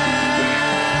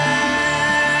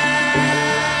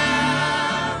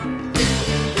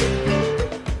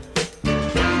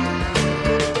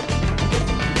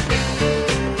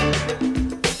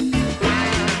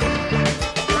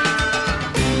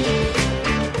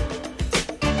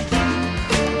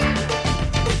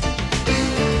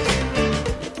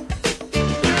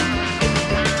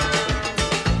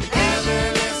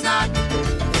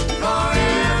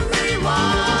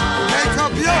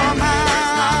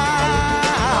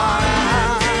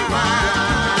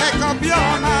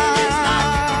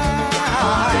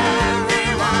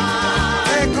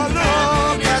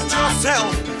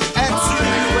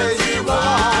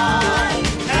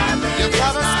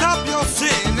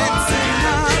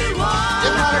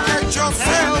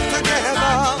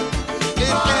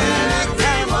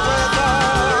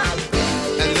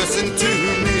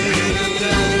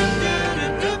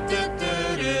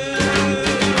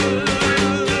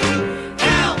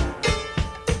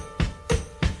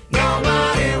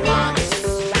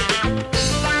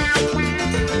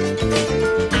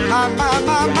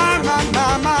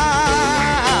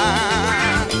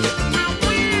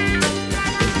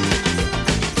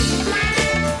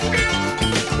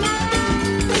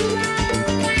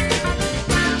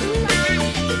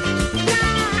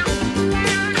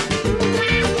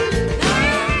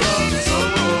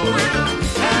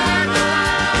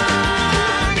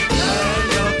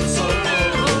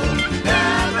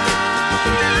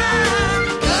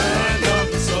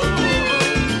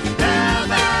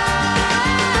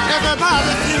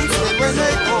 everybody thinks that when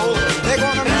they go, they're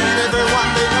gonna meet everyone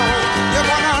they know. You're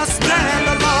gonna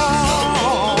stand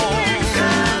alone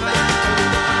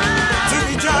to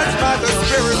be judged by the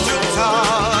spiritual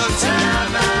touch.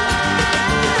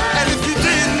 And if you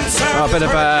didn't serve a bit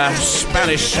of a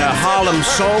Spanish Harlem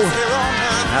soul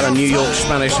out of New York,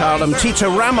 Spanish Harlem.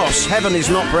 Tito Ramos, Heaven Is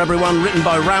Not For Everyone, written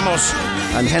by Ramos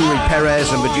and Henry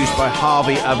Perez and produced by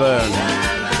Harvey Avern.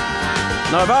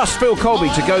 Now, I've asked Phil Colby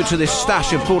to go to this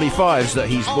stash of 45s that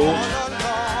he's bought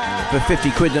for 50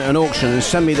 quid at an auction and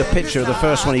send me the picture of the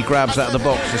first one he grabs out of the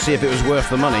box to see if it was worth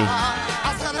the money.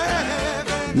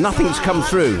 Nothing's come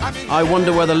through. I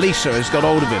wonder whether Lisa has got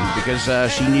hold of him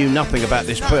because she knew nothing about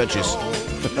this purchase.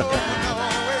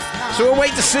 So we'll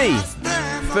wait to see.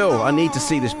 Phil, I need to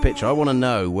see this picture. I want to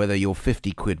know whether your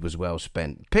 50 quid was well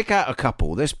spent. Pick out a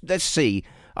couple. Let's see.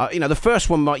 The first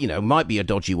one might be a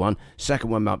dodgy one. Second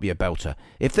one might be a belter.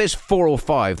 If there's 4 or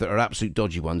 5 that are absolute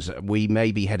dodgy ones, we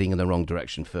may be heading in the wrong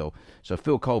direction, Phil. So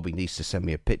Phil Colby needs to send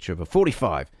me a picture of a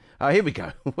 45. Here we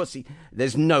go. What's he?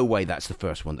 There's no way that's the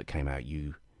first one that came out.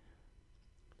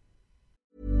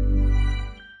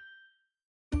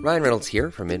 Ryan Reynolds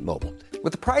here from Mint Mobile.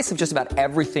 With the price of just about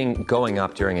everything going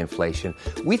up during inflation,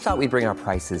 we thought we'd bring our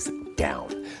prices down.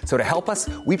 So to help us,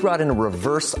 we brought in a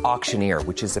reverse auctioneer,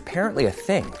 which is apparently a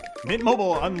thing. Mint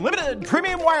Mobile Unlimited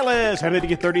Premium Wireless. How to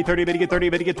get 30, 30, how to get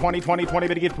 30, how to get 20, 20, 20,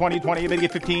 how to get 20, 20, how to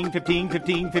get 15, 15,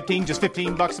 15, 15, just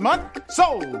 $15 a month?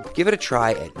 Sold! Give it a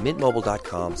try at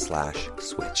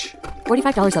mintmobile.com/switch.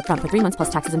 $45 up front for 3 months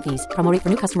plus taxes and fees. Promo rate for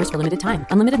new customers for limited time.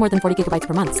 Unlimited more than 40 gigabytes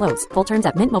per month. Slows full terms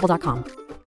at mintmobile.com.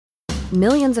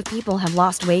 Millions of people have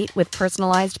lost weight with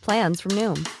personalized plans from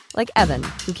Noom. Like Evan,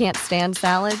 who can't stand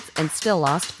salads and still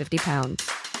lost 50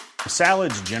 pounds.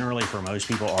 Salads generally for most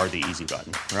people are the easy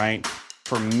button, right?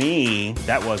 For me,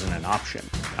 that wasn't an option.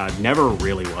 I never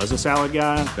really was a salad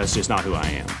guy. That's just not who I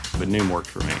am. But Noom worked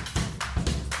for me.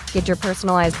 Get your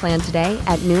personalized plan today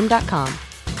at Noom.com.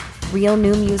 Real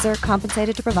Noom user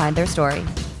compensated to provide their story.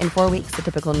 In 4 weeks, the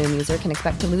typical Noom user can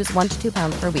expect to lose 1 to 2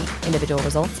 pounds per week. Individual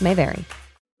results may vary.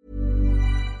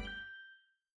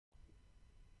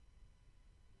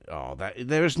 Oh,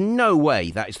 there is no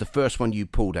way that is the first one you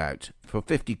pulled out. For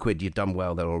 50 quid, you've done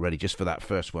well there already, just for that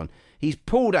first one. He's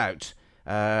pulled out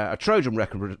a Trojan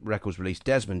Records release,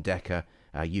 Desmond Decker.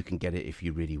 You can get it if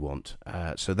you really want.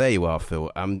 So there you are,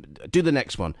 Phil. Do the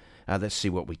next one. Let's see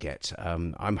what we get.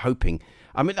 I'm hoping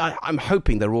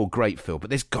they're all great, Phil, but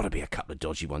there's got to be a couple of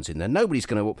dodgy ones in there. Nobody's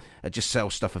going to just sell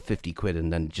stuff for 50 quid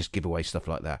and then just give away stuff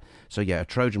like that. So yeah, a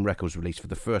Trojan Records release for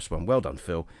the first one. Well done,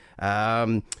 Phil.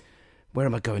 Where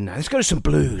am I going now? Let's go to some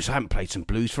blues. I haven't played some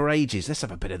blues for ages. Let's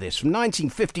have a bit of this. From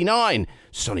 1959,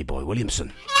 Sonny Boy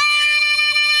Williamson.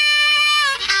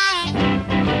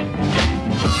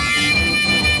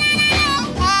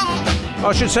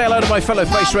 I should say hello to my fellow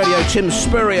Face Radio, Tim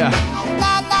Spurrier.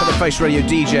 Fellow Face Radio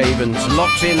DJ even,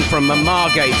 locked in from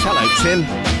Margate. Hello, Tim.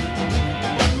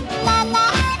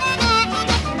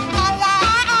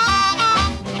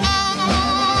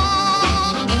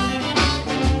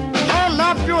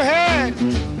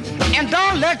 And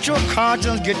don't let your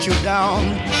conscience get you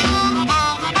down.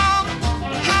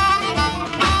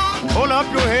 Hold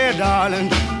up your head, darling.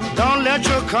 Don't let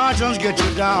your conscience get you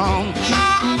down.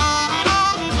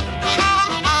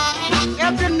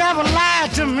 If you never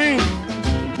lied to me,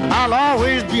 I'll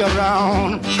always be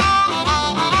around.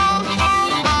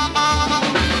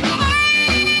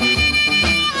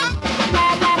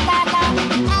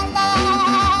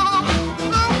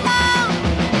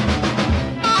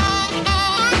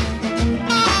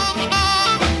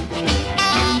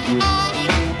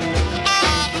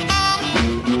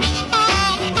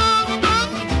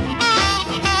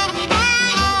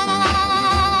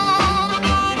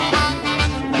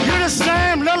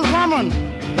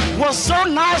 Was so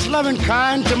nice, loving,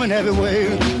 kind to me in every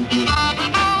way.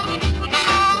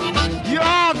 You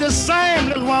are the same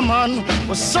little woman,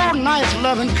 was so nice,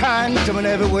 loving, kind to me in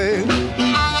every way.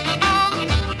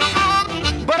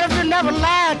 But if you never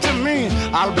lied to me,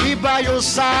 I'll be by your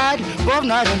side both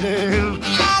night and day.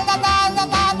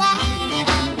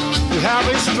 You have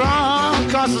a strong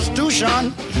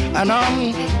constitution, and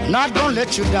I'm not gonna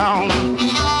let you down.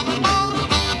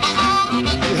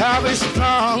 You have a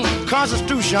strong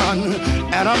constitution,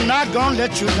 and I'm not gonna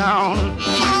let you down.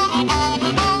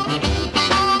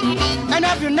 And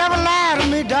if you never lie to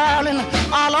me, darling,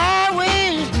 I'll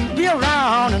always be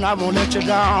around, and I won't let you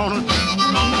down.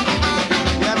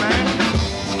 Yeah, man.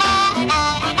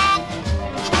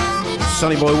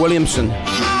 Sonny Boy Williamson.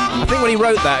 I think when he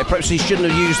wrote that, perhaps he shouldn't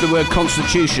have used the word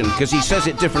constitution, because he says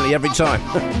it differently every time.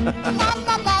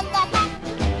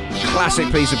 Classic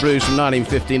piece of blues from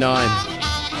 1959.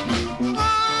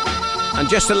 And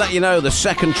just to let you know, the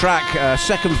second track,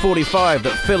 second 45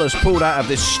 that Phil has pulled out of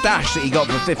this stash that he got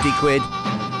for 50 quid.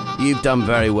 You've done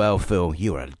very well, Phil.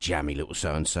 You are a jammy little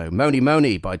so-and-so. Moni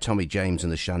Moni by Tommy James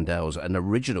and the Shandells. An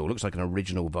original, looks like an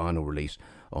original vinyl release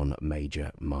on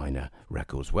Major Minor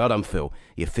Records. Well done, Phil.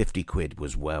 Your 50 quid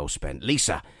was well spent.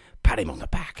 Lisa, pat him on the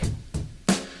back.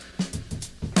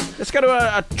 Let's go to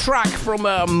a track from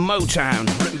Motown,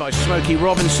 written by Smokey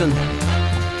Robinson.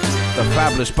 The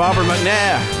fabulous Barbara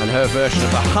McNair and her version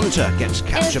of The Hunter Gets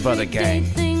Captured by the Game.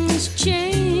 Things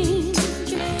change,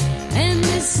 and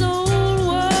this old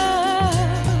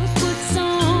world puts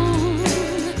on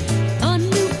a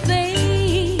new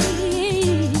face.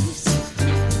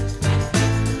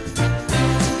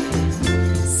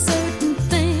 Certain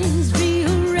things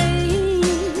rearrange,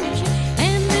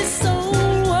 and this old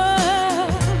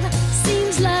world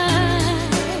seems like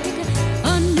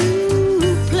a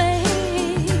new place.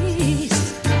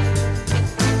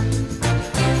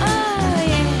 Oh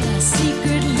yeah,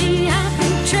 secretly I've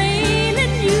been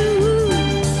trailing you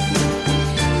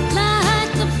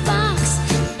like the fox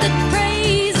that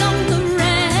preys on the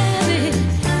rabbit.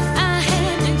 I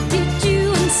had to get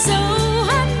you, and so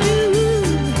I knew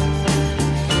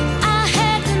I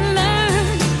had to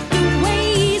learn your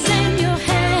ways and your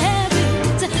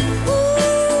habits. Ooh,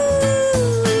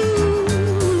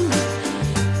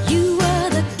 you were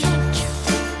the catch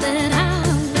that I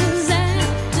was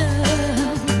after.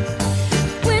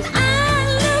 When I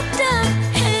looked up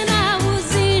and I was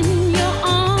in your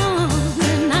arms,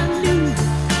 and I knew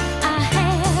I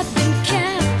had been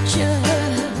captured.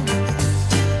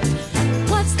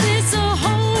 What's this a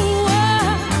whole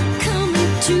world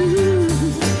coming to?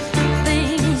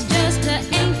 Things just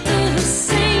ain't the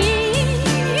same.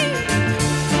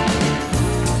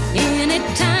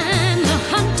 Anytime the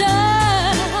hunter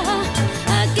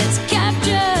gets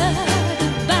captured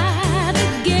by the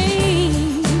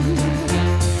game.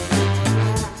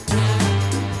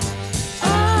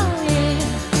 Oh yeah.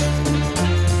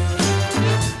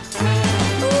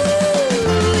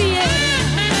 Ooh yeah.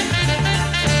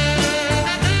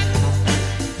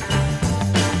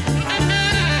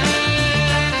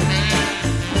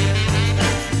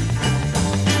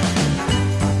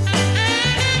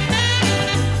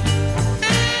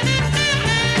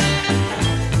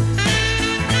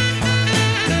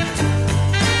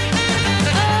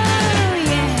 Oh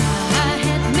yeah, I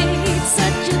had made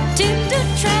such a tender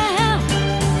trap,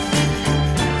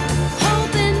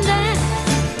 hoping that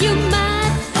you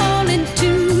might fall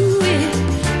into it.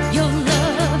 Your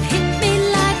love hit me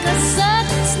like a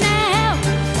sudden snap.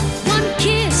 One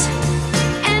kiss,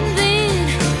 and then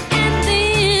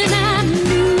I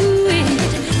knew it.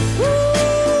 Ooh,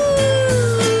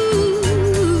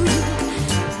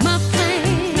 my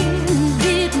plan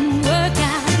didn't work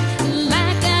out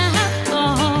like I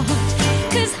thought,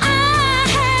 'cause I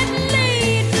had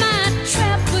laid my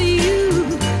trap for you,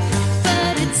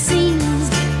 but it seems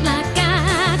like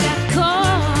I got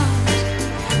caught.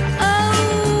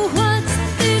 Oh, what's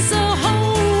this a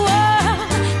whole world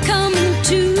coming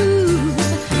to?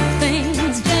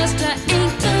 Things just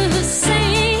ain't the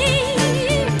same.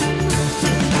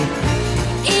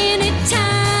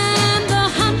 Anytime the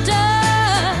hunter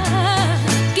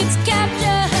gets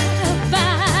captured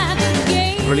by the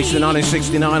game. Released in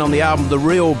 1969 on the album The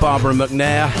Real Barbara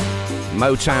McNair.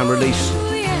 Motown release.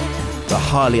 The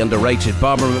highly underrated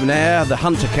Barbara McNair. The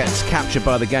Hunter Gets Captured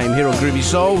by the Game here on Groovy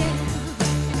Soul.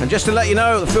 And just to let you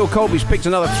know that Phil Colby's picked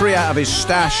another 3 out of his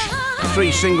stash.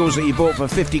 3 singles that he bought for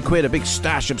 50 quid, a big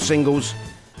stash of singles.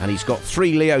 And he's got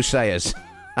 3 Leo Sayers.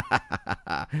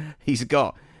 He's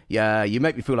got, yeah, You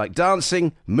Make Me Feel Like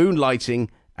Dancing, Moonlighting,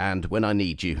 and When I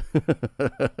Need You.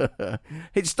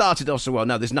 It started off so well.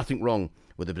 No, there's nothing wrong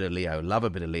with a bit of Leo. Love a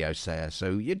bit of Leo Sayer.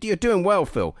 So you're doing well,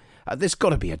 Phil. There's got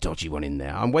to be a dodgy one in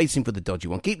there. I'm waiting for the dodgy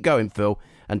one. Keep going, Phil,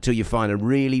 until you find a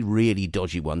really, really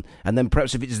dodgy one. And then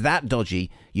perhaps if it's that dodgy,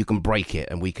 you can break it,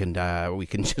 and we can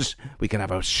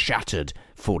have a shattered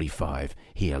 45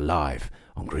 here live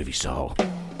on Groovy Soul.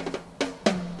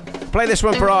 Play this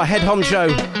one for our head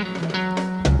honcho,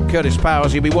 Curtis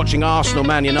Powers. You'll be watching Arsenal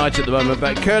Man United at the moment,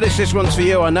 but Curtis, this one's for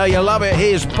you. I know you love it.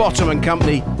 Here's Bottom and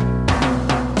Company.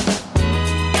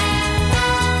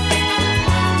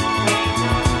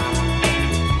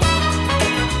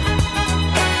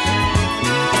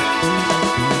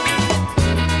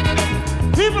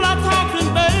 People are talking,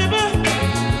 baby,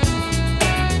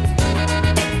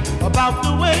 about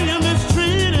the way you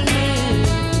mistreated me.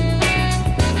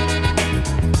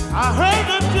 I heard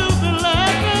that you've been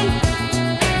laughing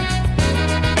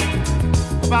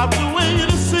about the way you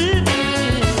deceived me.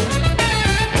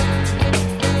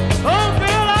 Oh,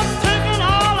 girl, I've taken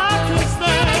all I can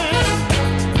stand.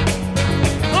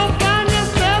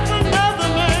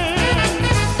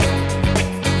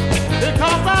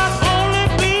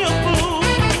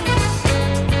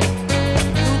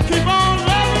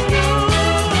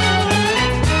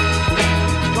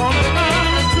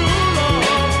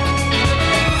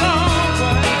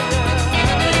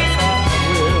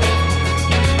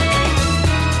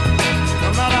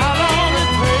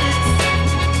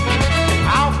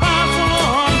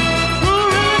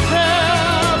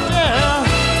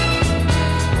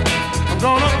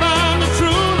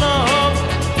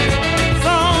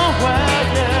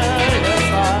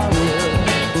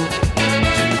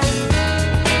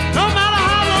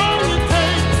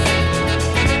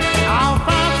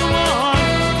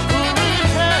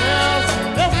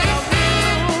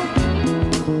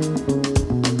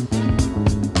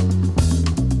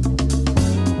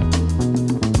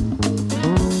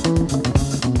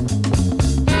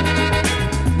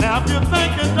 have you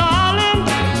thinking, darling,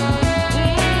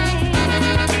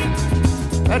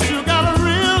 that you got a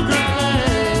real good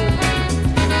thing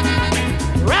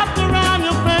wrapped around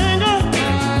your finger.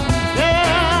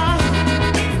 Yeah,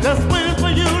 just waiting for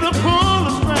you to pull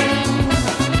the string.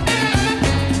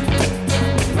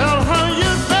 Well, honey,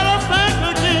 you better think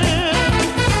again,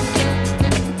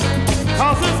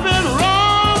 'cause it's been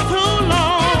wrong too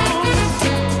long.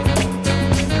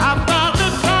 I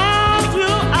finally found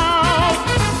you out,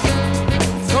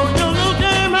 so your little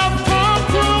game has come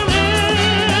to an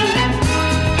end.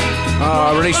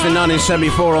 Released in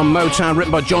 1974 on Motown,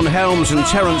 written by John Helms and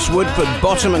Terence Woodford,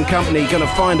 Bottom and Company, Gonna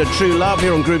Find a True Love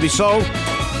here on Groovy Soul.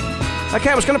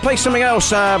 Okay, I was going to play something else,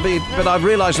 but I've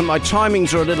realised that my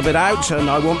timings are a little bit out and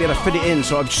I won't be able to fit it in,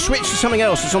 so I've switched to something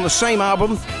else. It's on the same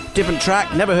album, different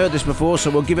track, never heard this before, so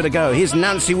we'll give it a go. Here's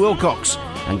Nancy Wilcox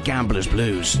and Gambler's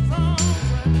Blues.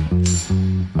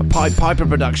 A Pied Piper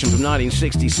production from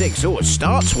 1966. Oh, it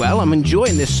starts well. I'm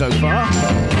enjoying this so far.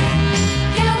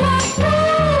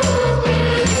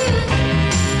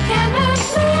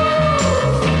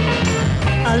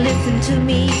 Listen to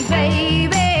me,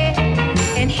 baby,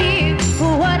 and hear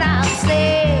what I'll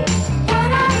say.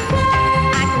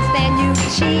 I can stand you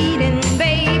cheating,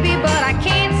 baby, but I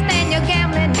can't stand your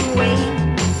gambling way.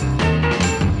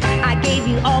 I gave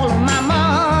you all of my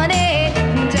money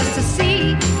just to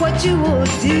see what you would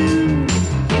do.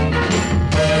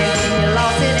 Then you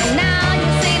lost it, and now you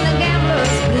sing the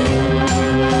gambler's blues.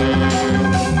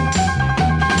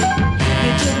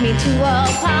 You took me to a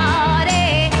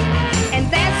party, and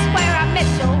that's where I met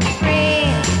your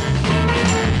friend.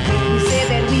 You said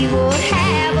that we would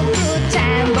have a good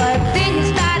time, but then you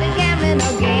started gambling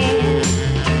again.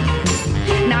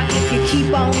 Now if you keep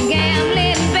on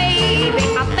gambling, baby,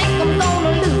 I think I'm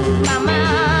gonna lose my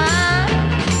mind.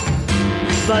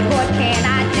 But what can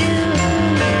I do?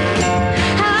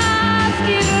 I'll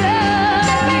still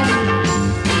love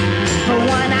you.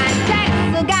 One-eyed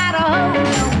Jack's got a hold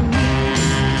on.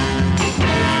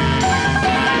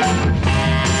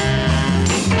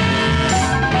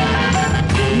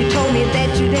 You told me that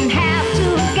you didn't have to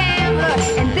gamble,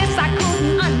 and this I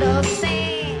couldn't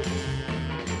understand.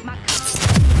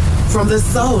 From the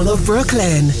soul of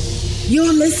Brooklyn,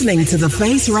 you're listening to The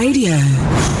Face Radio.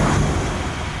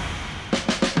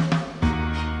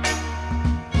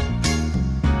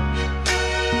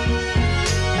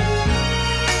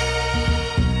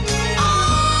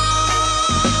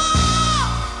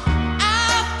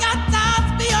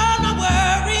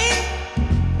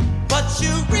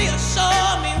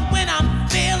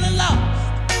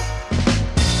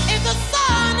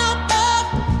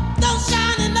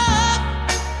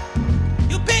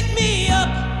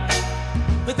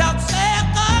 Without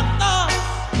second thought,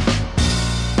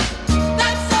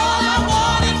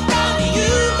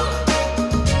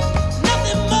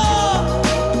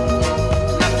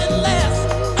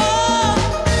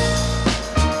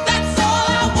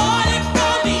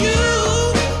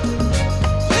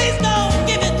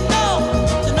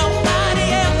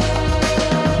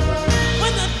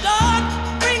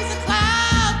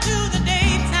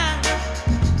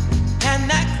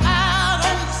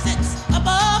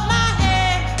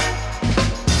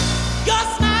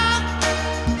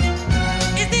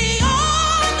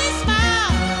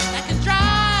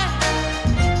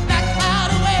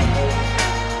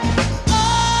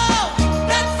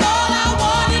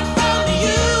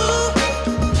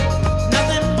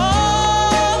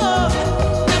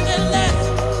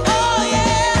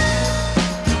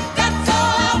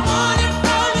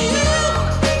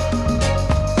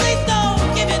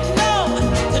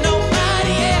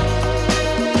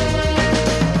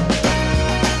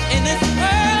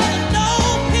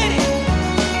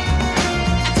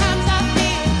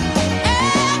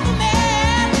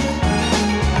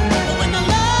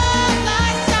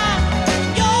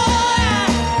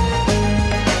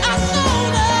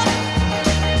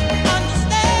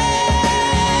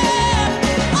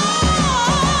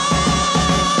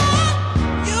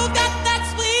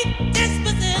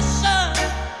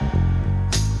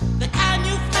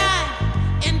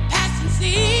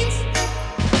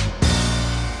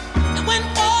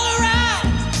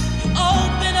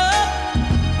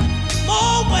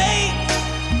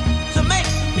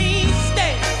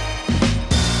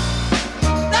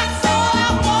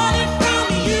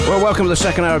 Well, welcome to the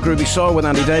second hour of Groovy Soul with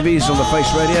Andy Davies on the Face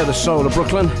Radio, the soul of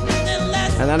Brooklyn.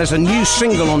 And that is a new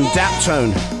single on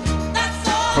Daptone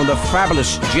from the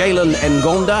fabulous Jalen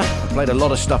Ngonda. I played a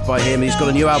lot of stuff by him. He's got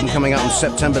a new album coming out on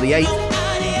September the 8th.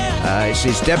 It's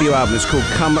his debut album. It's called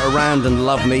Come Around and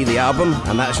Love Me, the album.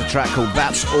 And that is a track called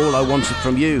That's All I Wanted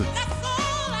From You.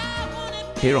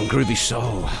 Here on Groovy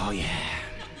Soul. Oh, yeah.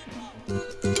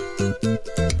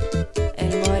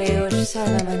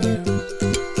 Salvador.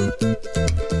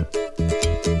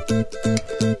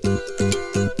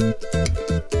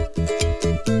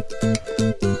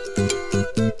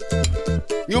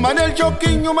 Manel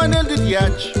joking, you manel de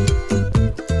diach.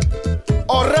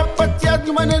 O rapatiat,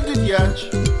 you manel de diach.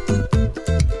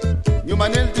 You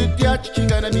manel de diach,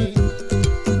 chiganami.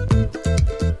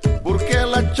 Porque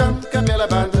ela chama cabela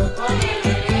banda.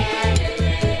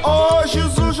 Oh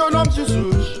Jesus, o nome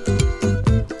Jesus.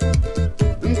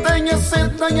 Tenha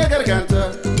sede na minha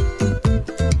garganta.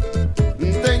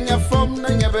 Tenha fome na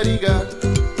minha barriga.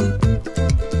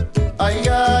 Ai,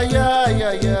 ai, ai,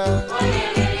 ai, ai.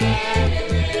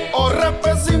 O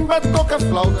rapazimba toca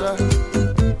flauta.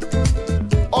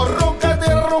 O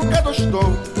roncadeira ronca do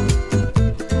estou.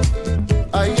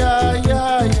 Ai, ai,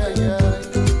 ai, ai, ai.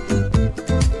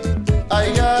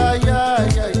 Ai, ai,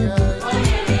 ai, ai, ai.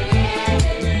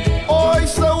 Oi,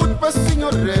 saúde para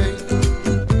senhor rei.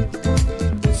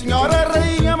 Senhora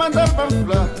rainha manda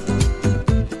panflar.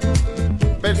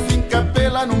 Perfim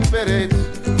capela num perete.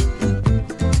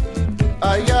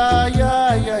 Ai, ai,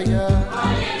 ai, ai, ai.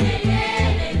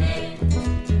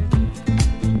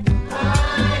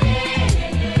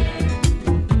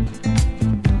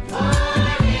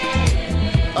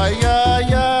 Ay,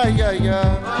 ay, ay, ay,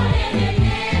 ay.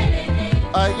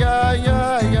 Ay, ay,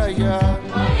 ay, ay, ay.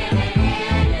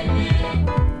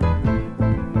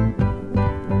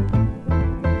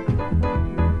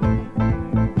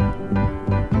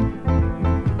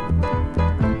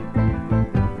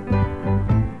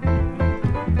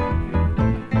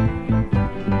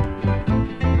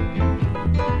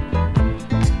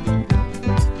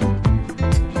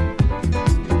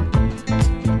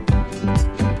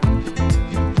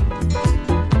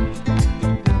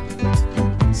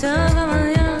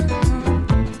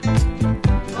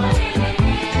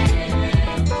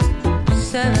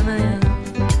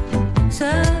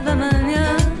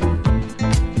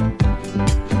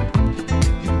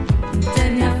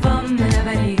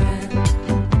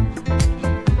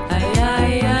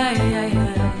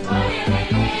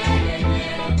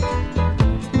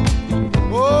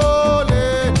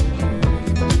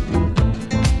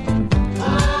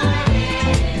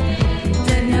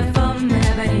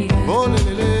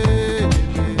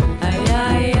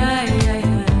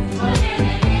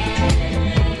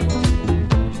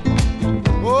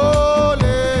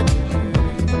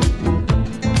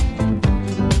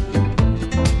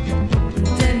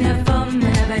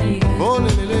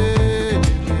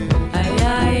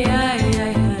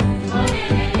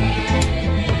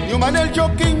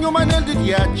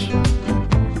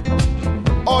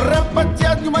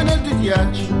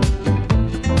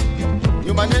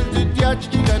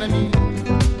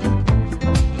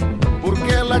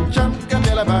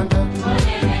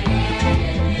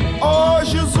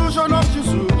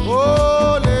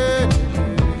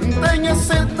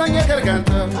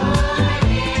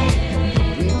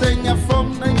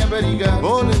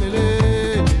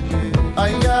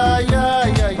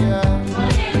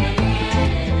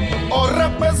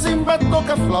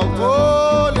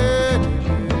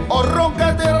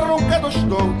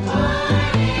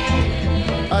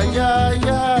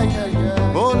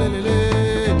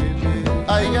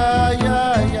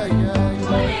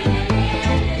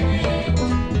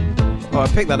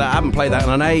 That I haven't played that in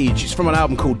an age. It's from an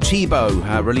album called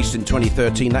Tebow, released in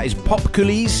 2013. That is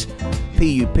Popkulies,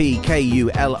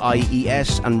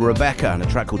 Pupkulies, and Rebecca, and a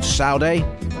track called Saude.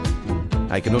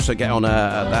 You can also get on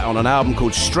that on an album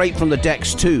called Straight from the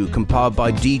Decks 2, compiled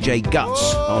by DJ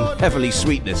Guts on Heavily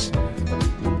Sweetness.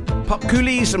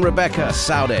 Popkulies and Rebecca,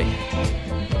 Saude.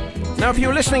 Now, if you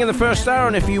were listening in the first hour,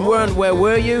 and if you weren't, where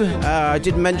were you? I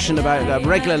did mention about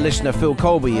regular listener Phil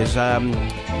Colby has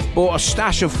bought a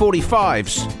stash of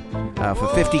 45s for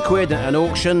 50 quid at an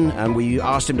auction, and we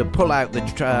asked him to pull out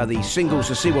the singles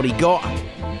to see what he got.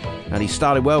 And he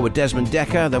started well with Desmond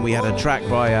Decker. Then we had a track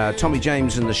by Tommy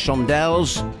James and the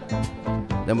Shondells.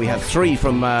 Then we had 3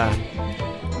 from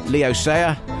Leo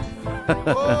Sayer.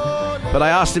 But I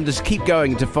asked him to keep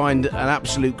going to find an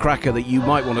absolute cracker that you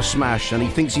might want to smash, and he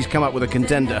thinks he's come up with a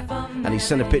contender, and he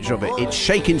sent a picture of it. It's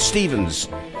Shakin' Stevens.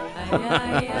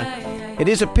 It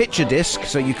is a picture disc,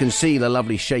 so you can see the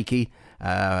lovely Shaky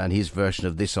and his version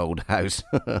of This Old House.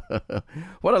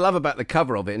 What I love about the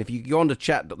cover of it, and if you go on to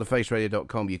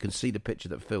chat.thefaceradio.com, you can see the picture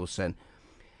that Phil sent.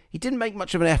 He didn't make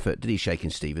much of an effort, did he, Shakin'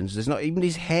 Stevens? There's not even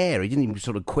his hair. He didn't even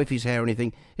sort of quiff his hair or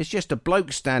anything. It's just a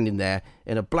bloke standing there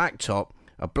in a black top,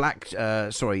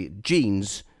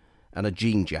 jeans, and a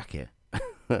jean jacket.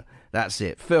 That's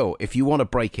it. Phil, if you want to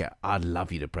break it, I'd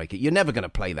love you to break it. You're never going to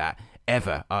play that,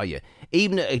 ever, are you?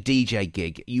 Even at a DJ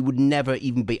gig, you would never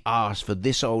even be asked for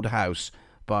This Old House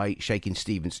by Shakin'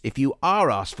 Stevens. If you are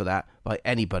asked for that by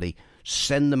anybody,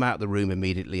 send them out of the room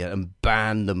immediately and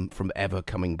ban them from ever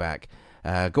coming back.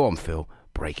 Go on, Phil.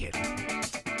 Break it.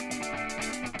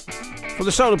 From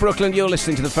the soul of Brooklyn, you're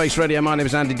listening to The Face Radio. My name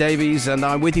is Andy Davies, and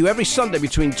I'm with you every Sunday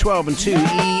between 12 and 2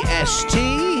 EST.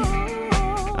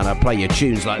 And I play you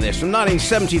tunes like this. From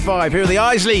 1975, here are the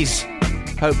Isleys.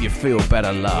 Hope you feel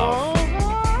better, love. Better love.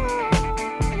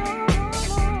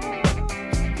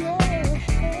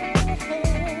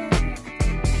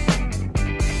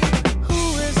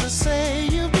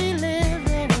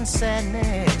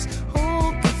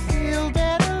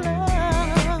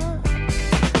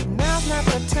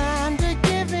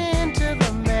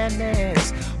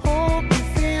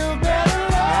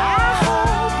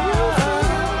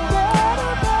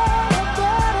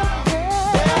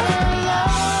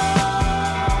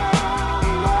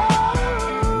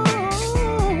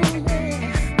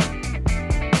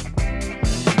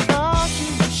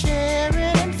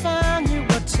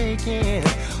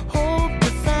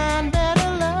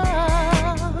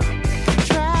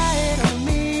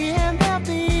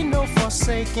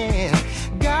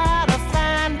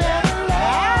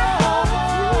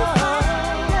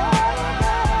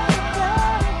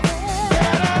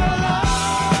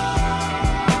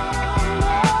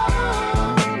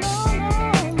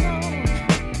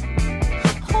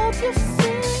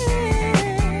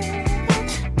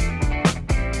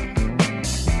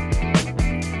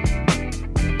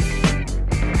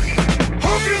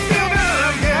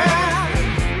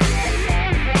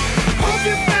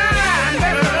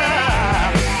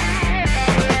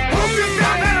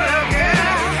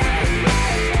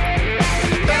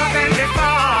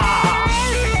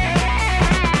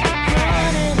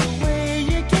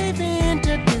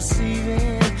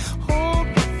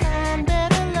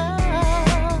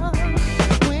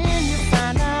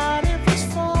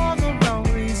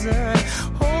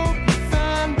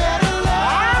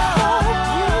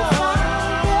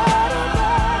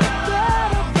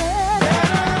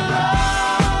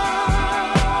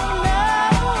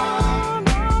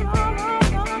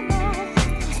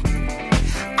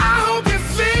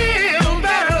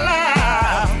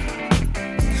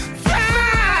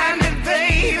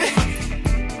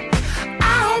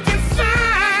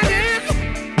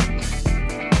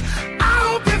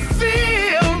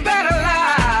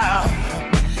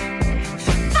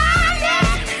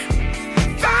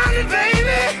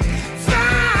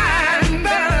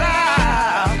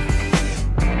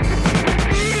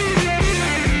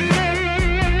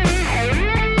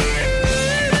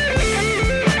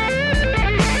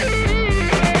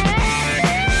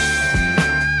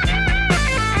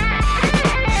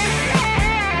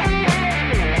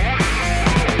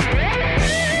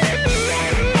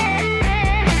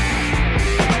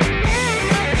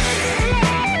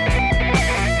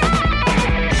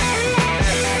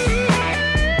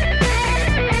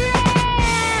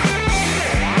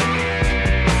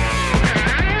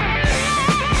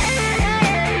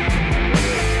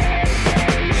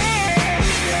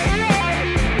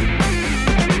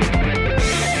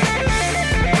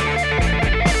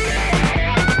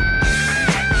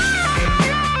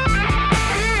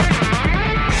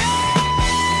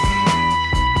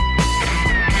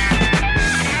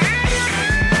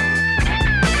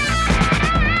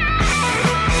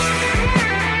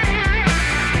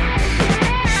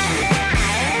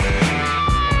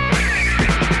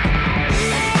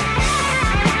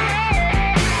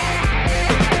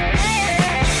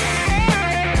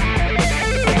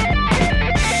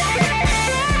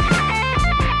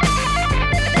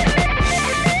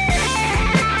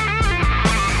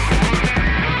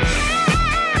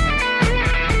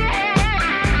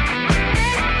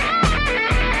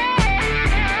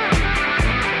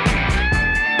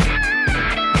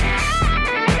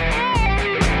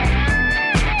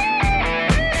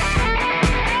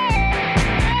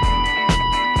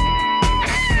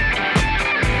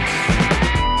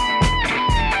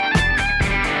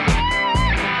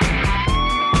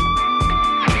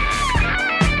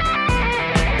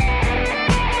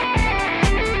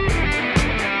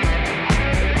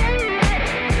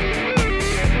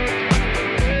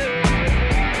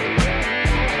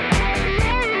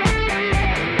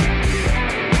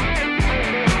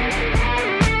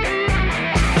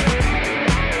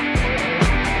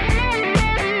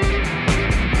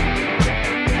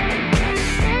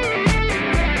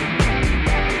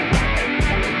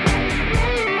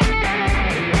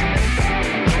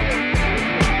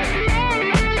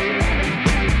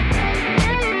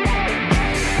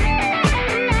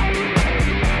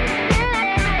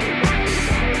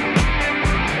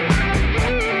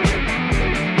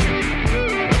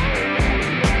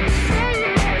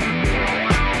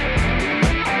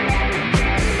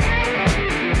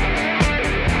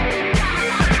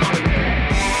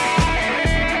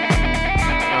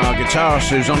 guitarist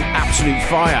who's on absolute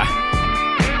fire.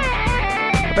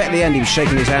 I bet at the end he was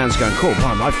shaking his hands going, cool,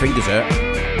 man, my fingers hurt.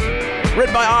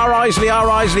 Written by R. Isley,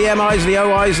 M. Isley,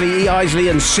 O. Isley, E. Isley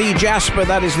and C. Jasper.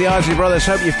 That is the Isley Brothers.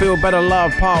 Hope you feel better,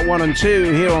 love, part 1 and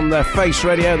 2 here on the Face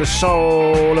Radio, the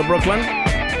soul of Brooklyn.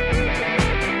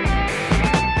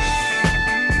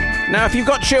 Now, if you've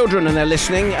got children and they're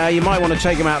listening, you might want to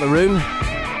take them out of the room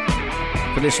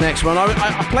for this next one.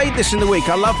 I played this in the week.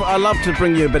 I love to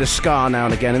bring you a bit of ska now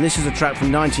and again, and this is a track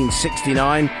from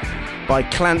 1969 by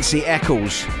Clancy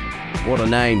Eccles. What a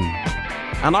name.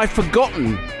 And I've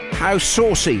forgotten how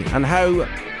saucy and how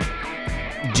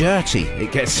dirty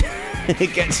it gets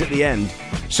it gets at the end.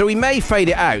 So we may fade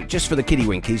it out just for the kiddie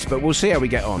winkies, but we'll see how we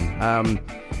get on.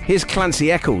 Here's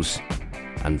Clancy Eccles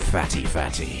and Fatty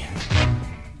Fatty.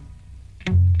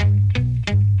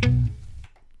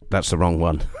 That's the wrong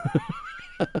one.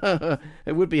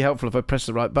 It would be helpful if I pressed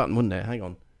the right button, wouldn't it? Hang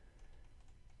on.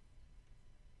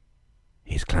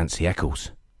 Here's Clancy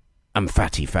Eccles and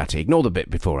Fatty Fatty. Ignore the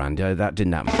bit beforehand. That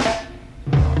didn't happen.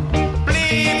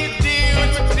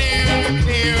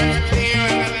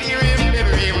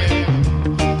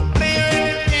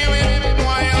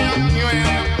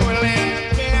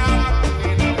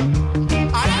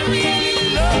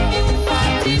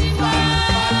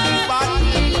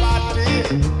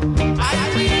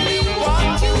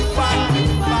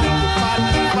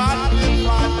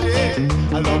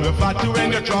 Fatty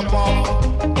when you drop off.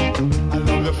 I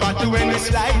love the fatty when you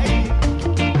slide.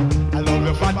 I love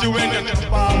the fatty when you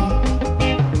drop off.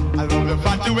 I love the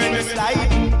fatty when you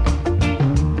slide.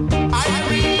 I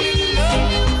really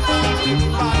love you, fatty,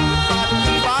 fatty,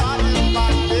 fatty, fatty,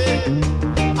 fatty.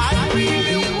 I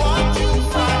really want you,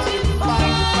 fatty,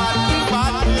 fatty, fatty,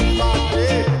 fatty, fatty.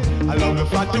 I love the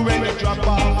fatty when you drop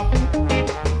off.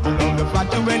 I love the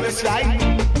fatty when you slide.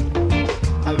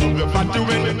 I love the fatty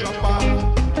when you drop off.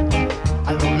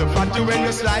 I love the fatty when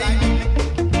you slide.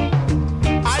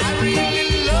 I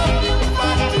really love you,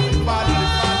 fatty, fatty,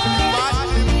 fatty,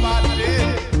 fatty, fatty.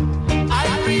 I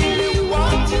really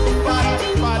want you, fatty,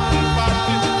 fatty, fatty,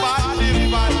 fatty,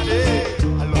 fatty.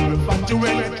 I love the fatty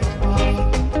when you drop off.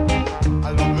 I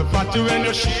love the fatty when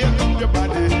you shake up your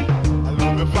body. I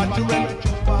love the fatty when you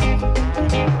drop off.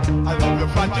 I love the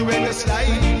fatty when you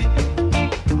slide.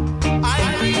 I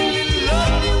really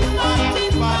love you, fatty,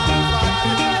 fatty,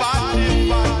 fatty,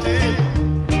 fatty.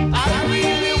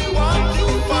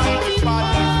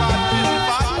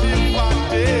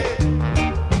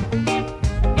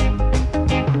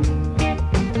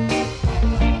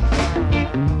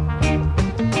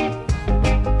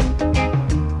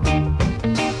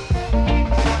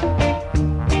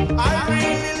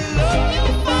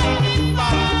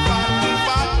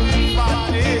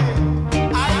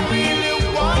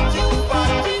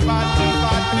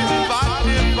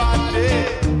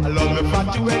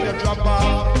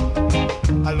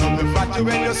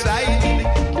 When you slide,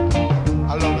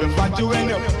 I love the fatty when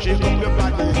you shake up your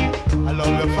body. I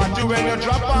love the fatty when you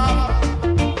drop off.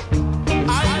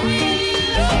 I really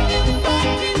love you,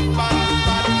 fatty, fatty,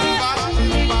 fatty, fatty,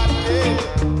 fatty.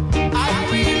 I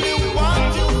really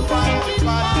want you, fatty,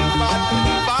 fatty, fatty,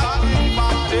 fatty,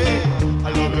 fatty. I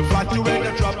love the fatty when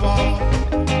you drop off.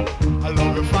 I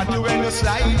love the fatty when you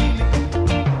slide.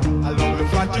 I love the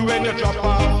fatty when you drop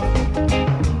off.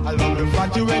 I love the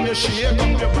fatty when you shake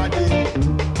up your body.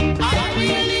 I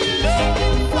really love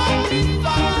you, fatty,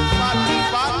 fatty, fatty,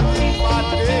 fatty,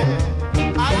 fatty.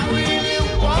 I really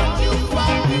want you,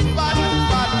 fatty, fatty,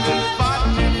 fatty,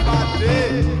 fatty, fatty.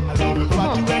 I love the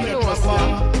fatty when you drop off.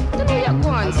 I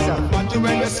love the fatty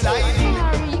when you slide.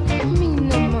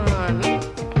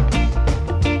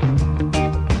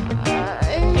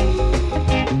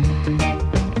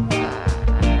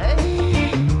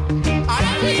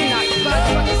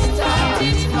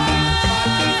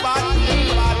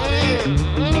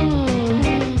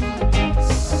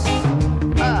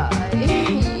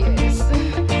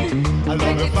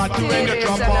 When you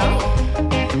drop off,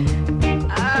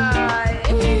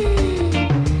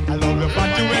 I love the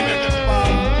fatty when you drop off.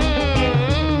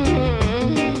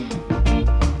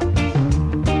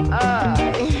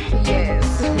 Yes,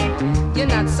 you're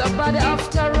not so bad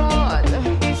after all.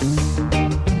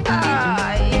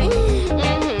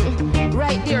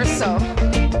 Right there, so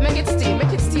make it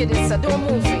stay this, so don't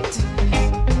move it.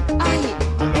 I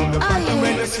love the fatty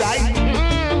when you slide.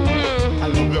 I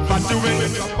love the fatty when you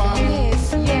drop off.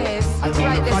 Yes, I love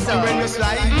right the there, fatty so when you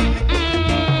slide.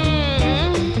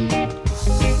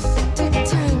 take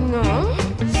time, no?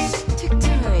 Take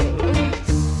time.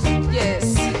 Yes.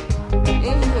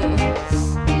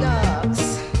 Locks.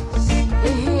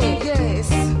 Yes.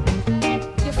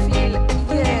 You feel,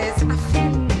 yes, I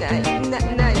feel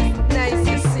nice.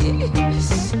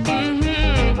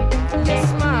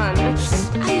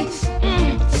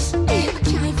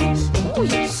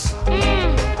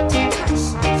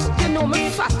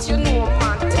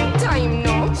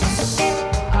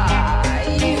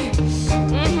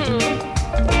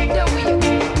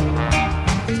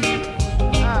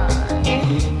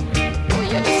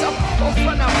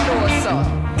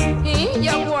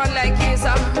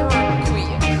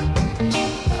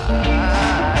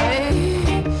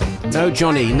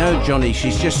 No, Johnny.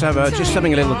 She's just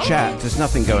having a little chat. There's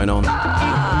nothing going on.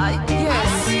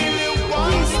 Yes.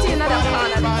 He's still not a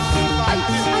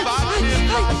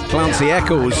Clancy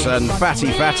Eccles and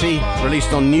Fatty Fatty,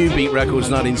 released on New Beat Records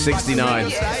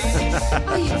 1969.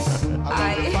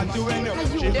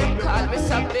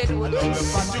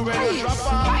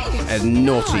 A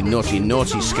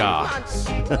naughty ska.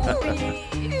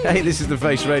 Hey, this is The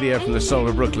Face Radio from the soul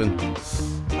of Brooklyn.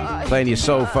 Playing your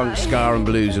soul, funk, ska and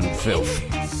blues and filth.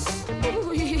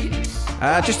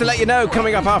 Just to let you know,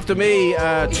 coming up after me,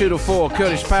 2 to 4,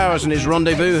 Curtis Powers and his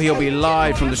Rendezvous. He'll be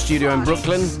live from the studio in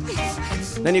Brooklyn.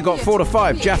 Then you've got 4 to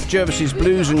 5, Jaff Jervis's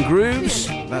Blues and Grooves.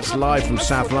 That's live from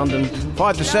South London.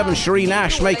 5 to 7, Shereen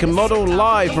Ash, Make and Model,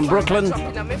 live from Brooklyn.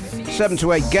 7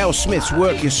 to 8, Gail Smith's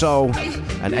Work Your Soul.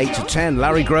 And 8 to 10,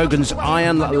 Larry Grogan's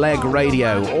Iron Leg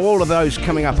Radio. All of those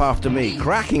coming up after me.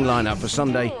 Cracking lineup for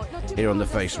Sunday here on The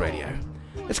Face Radio.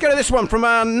 Let's go to this one from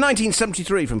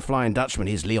 1973 from Flying Dutchman.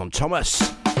 Here's Leon Thomas.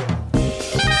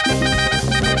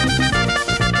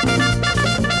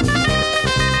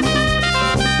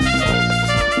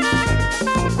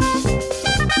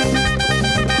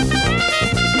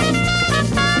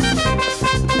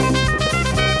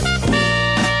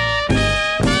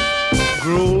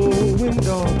 Growing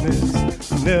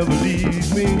darkness never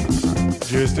leaves me,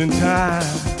 just in time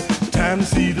to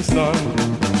see the sun.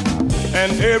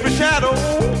 And every shadow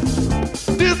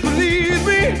disbelieves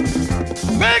me,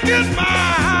 making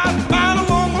my mind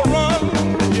on the run,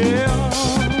 yeah.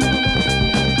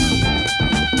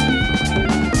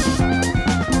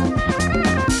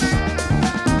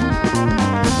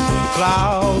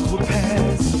 Clouds will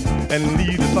pass and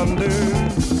leave the thunder,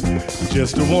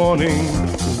 just a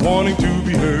warning to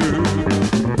be heard.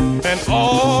 And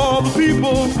all the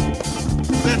people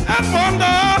sit and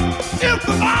wonder if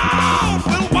the Lord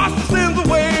will wash the sins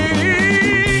away.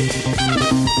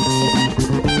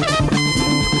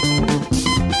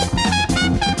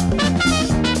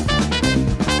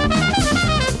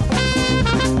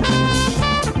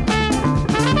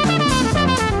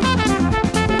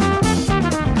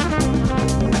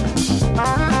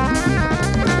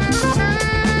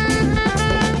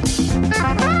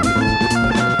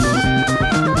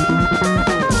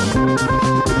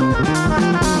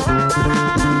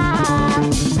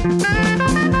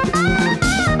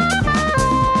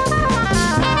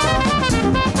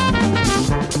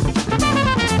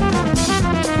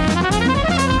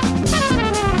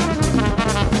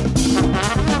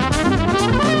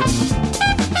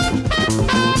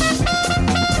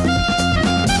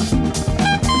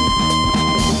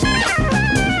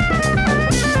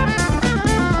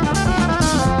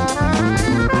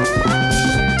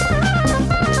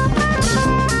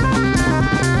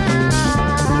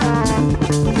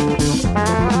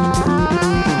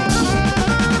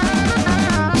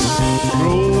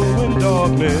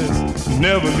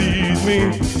 Never leaves me,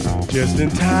 just in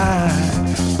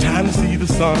time to see the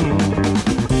sun.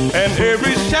 And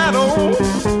every shadow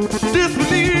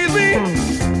disbelieves me,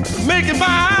 making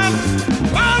mine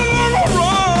on a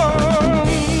run.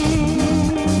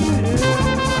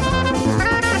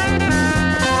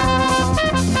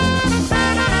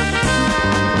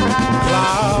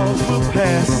 Clouds will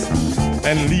pass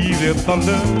and leave their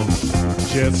thunder,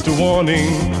 just a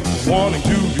warning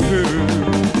to be heard.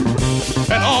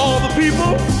 And all the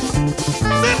people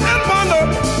sit and wonder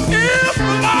if the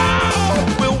Lord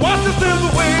will wash the sins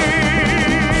away.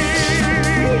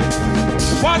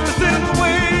 Wash the sins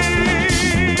away,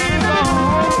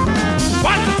 Lord.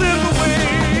 Wash the sins away.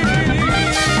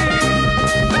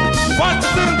 Wash the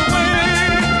sins away.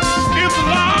 If the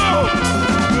Lord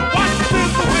will wash the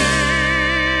sins away.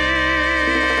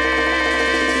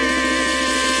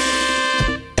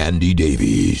 Andy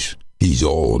Davies, he's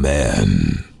all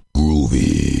man.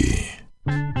 Groovy. I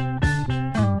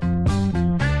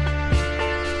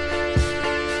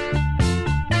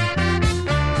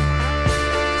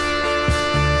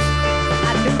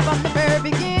knew from the very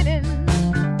beginning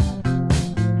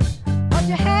what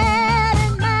you had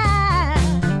in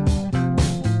mind.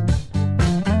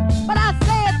 But I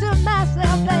said to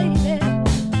myself, baby,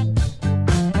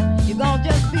 you're gonna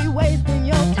just be wasting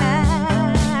your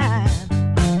time.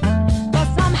 But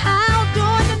somehow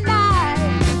during the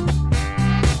night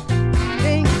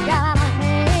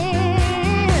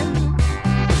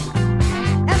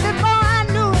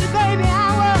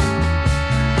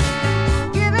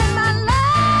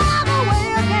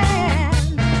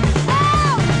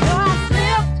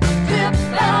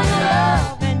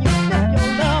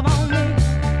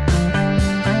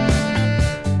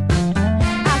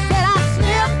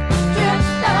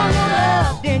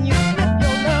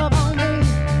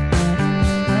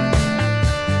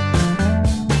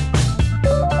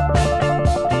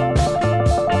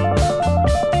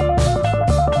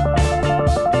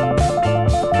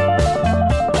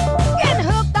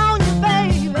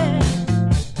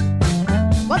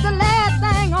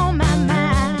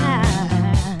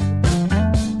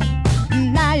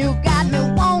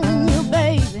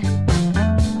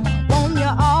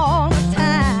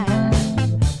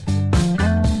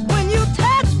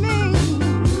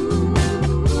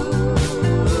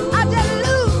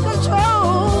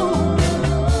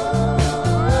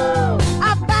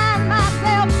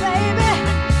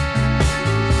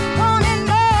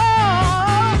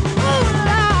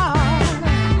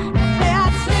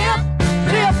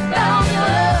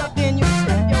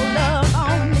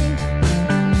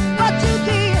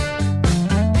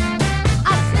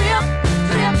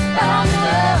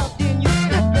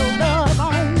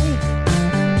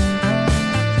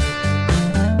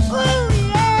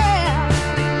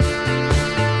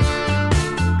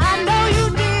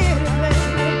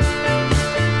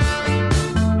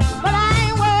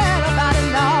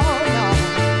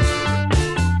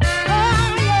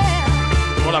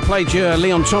played you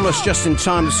Leon Thomas, Just in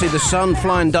Time to See the Sun,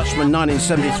 Flying Dutchman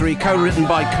 1973, co-written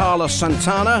by Carlos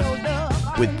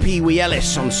Santana with Pee Wee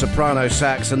Ellis on soprano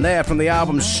sax, and there from the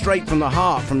album Straight from the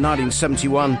Heart from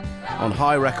 1971 on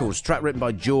High Records, track written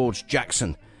by George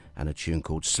Jackson, and a tune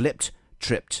called Slipped,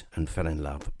 Tripped and Fell in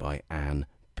Love by Ann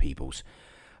Peebles.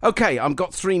 Okay, I've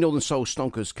got 3 Northern Soul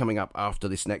stonkers coming up after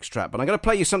this next track, but I'm going to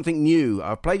play you something new.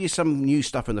 I've played you some new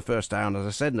stuff in the first hour, and as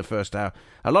I said in the first hour,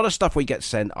 a lot of stuff we get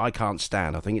sent I can't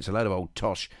stand. I think it's a load of old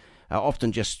tosh,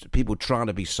 often just people trying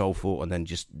to be soulful and then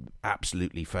just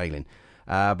absolutely failing.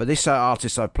 But this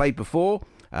artist I've played before,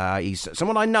 he's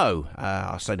someone I know.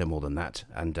 I'll say no more than that,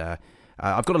 and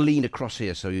I've got to lean across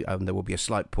here, so there will be a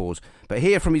slight pause. But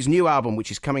here from his new album, which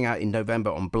is coming out in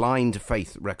November on Blind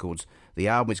Faith Records, the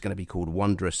album is going to be called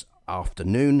Wondrous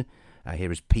Afternoon.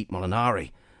 Here is Pete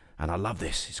Molinari, and I love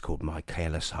this. It's called My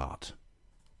Careless Heart.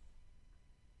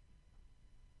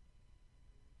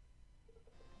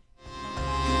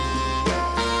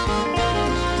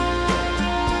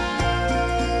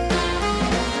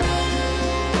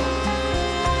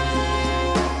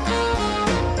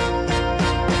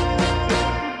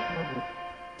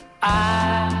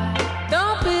 I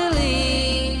don't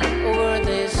believe a word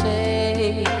they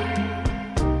say,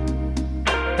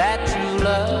 that true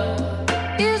love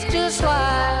is just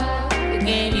like the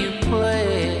game you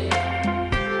play.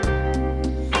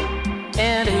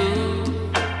 And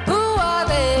who are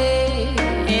they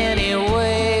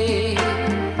anyway?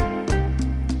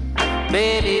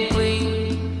 Baby,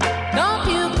 please, don't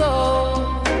you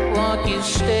go, won't you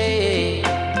stay?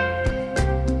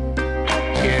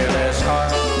 Careless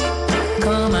heart,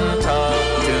 come and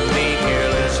talk to me,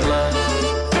 careless love.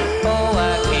 Oh,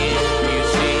 why can't you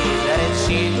see that it's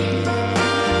you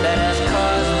that has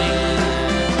caused me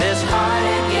this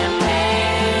heartache and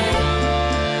pain?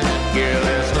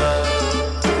 Careless love,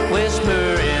 whisper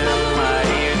in my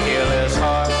ear, careless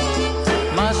heart.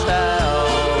 Must I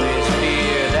always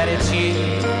fear that it's you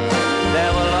that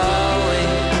will always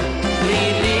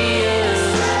lead me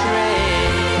astray?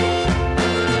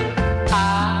 I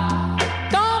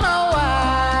don't know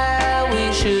why we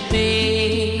should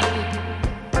be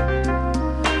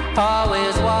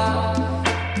always what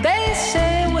they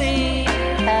say we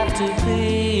have to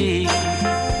be.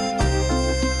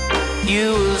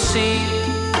 You will see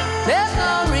there's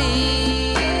no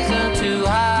reason to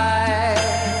hide.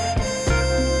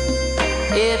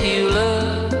 If you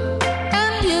look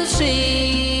and you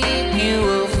see, you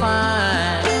will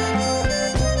find.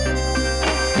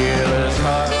 Careless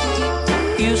heart,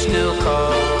 you still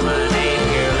call my name,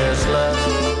 careless love.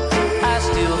 I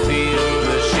still feel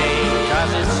the shame,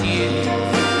 'cause it's you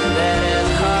that has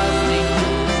caused me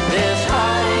this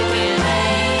heartache and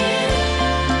pain.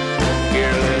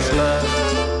 Careless love,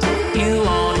 you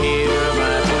won't hear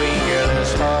my plea,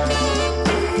 careless heart.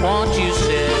 Won't you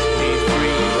set me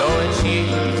free? Oh, it's you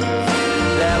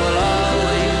that will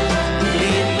always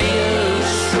lead me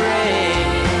astray.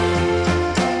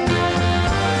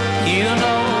 You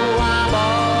know I'm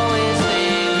always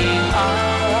thinking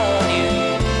of you,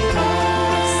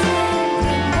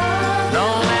 no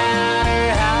matter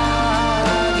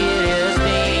how it has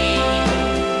been.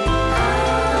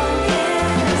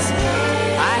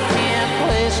 I can't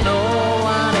place no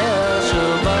one else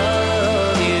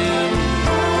above you,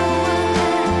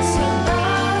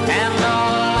 and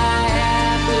all I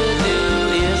have to do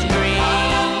is dream.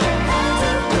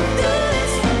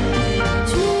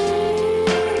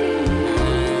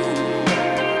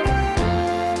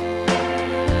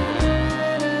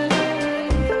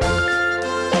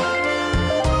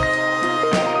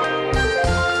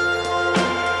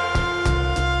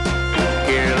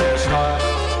 Careless heart,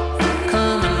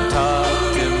 come and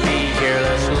talk to me,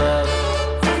 careless love.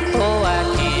 Oh, why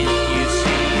can't you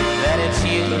see that it's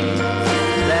you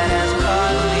that has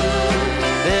caused me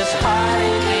this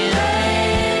heartache and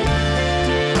pain?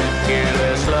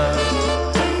 Careless love,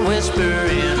 whisper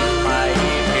in my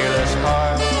ear, careless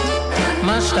heart.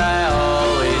 Must I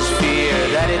always fear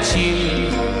that it's you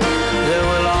that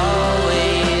will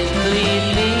always lead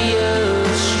me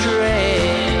astray?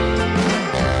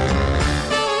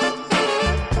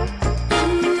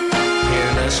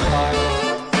 Careless heart,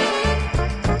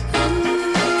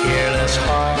 careless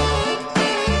heart,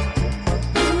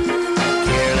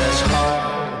 careless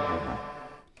heart.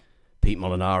 Pete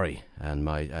Molinari and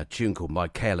my tune called My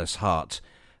Careless Heart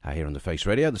here on the Face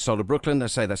Radio, the Soul of Brooklyn. They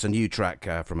say that's a new track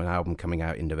from an album coming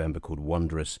out in November called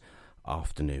Wondrous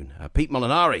Afternoon. Pete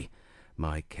Molinari,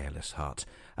 My Careless Heart.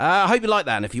 I hope you like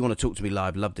that, and if you want to talk to me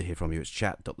live, love to hear from you. It's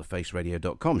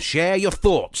chat.thefaceradio.com. Share your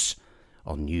thoughts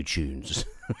on New Tunes.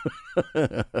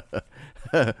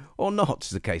 Or not,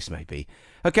 as the case may be.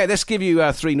 Okay, let's give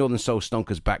you 3 Northern Soul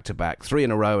Stonkers back-to-back, 3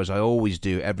 in a row, as I always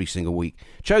do every single week.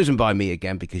 Chosen by me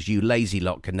again, because you lazy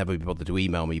lot can never be bothered to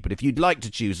email me. But if you'd like to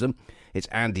choose them, it's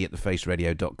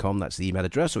andy@thefaceradio.com. That's the email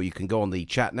address. Or you can go on the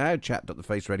chat now,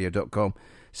 chat.thefaceradio.com.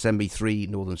 Send me 3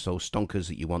 Northern Soul Stonkers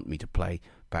that you want me to play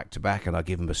back-to-back, and I'll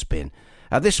give them a spin.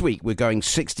 This week, we're going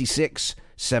 66,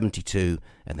 72,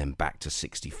 and then back to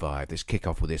 65. Let's kick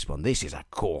off with this one. This is a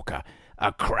corker,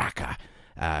 a cracker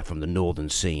from the northern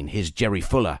scene. Here's Jerry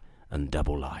Fuller and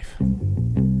Double Life.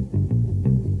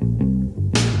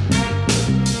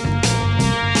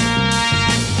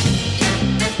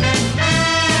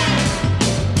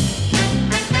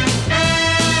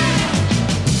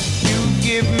 You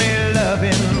give me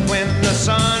loving when the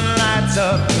sun lights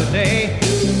up the day,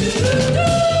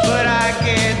 but I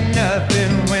get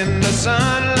nothing when the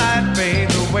sunlight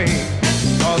fades away.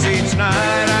 'Cause each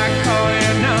night I call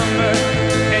your number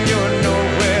and you're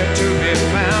nowhere to be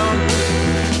found,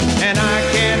 and I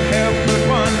can't help but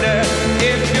wonder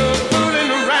if you're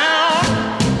fooling around.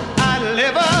 I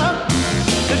live up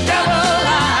the double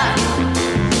life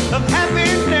of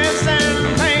happiness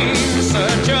and pain,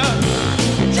 such a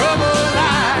troubled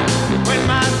life when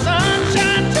my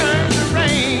sunshine turns to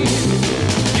rain.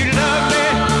 You love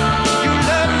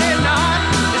me not,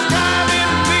 it's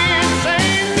driving me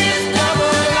insane, this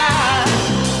double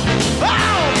life.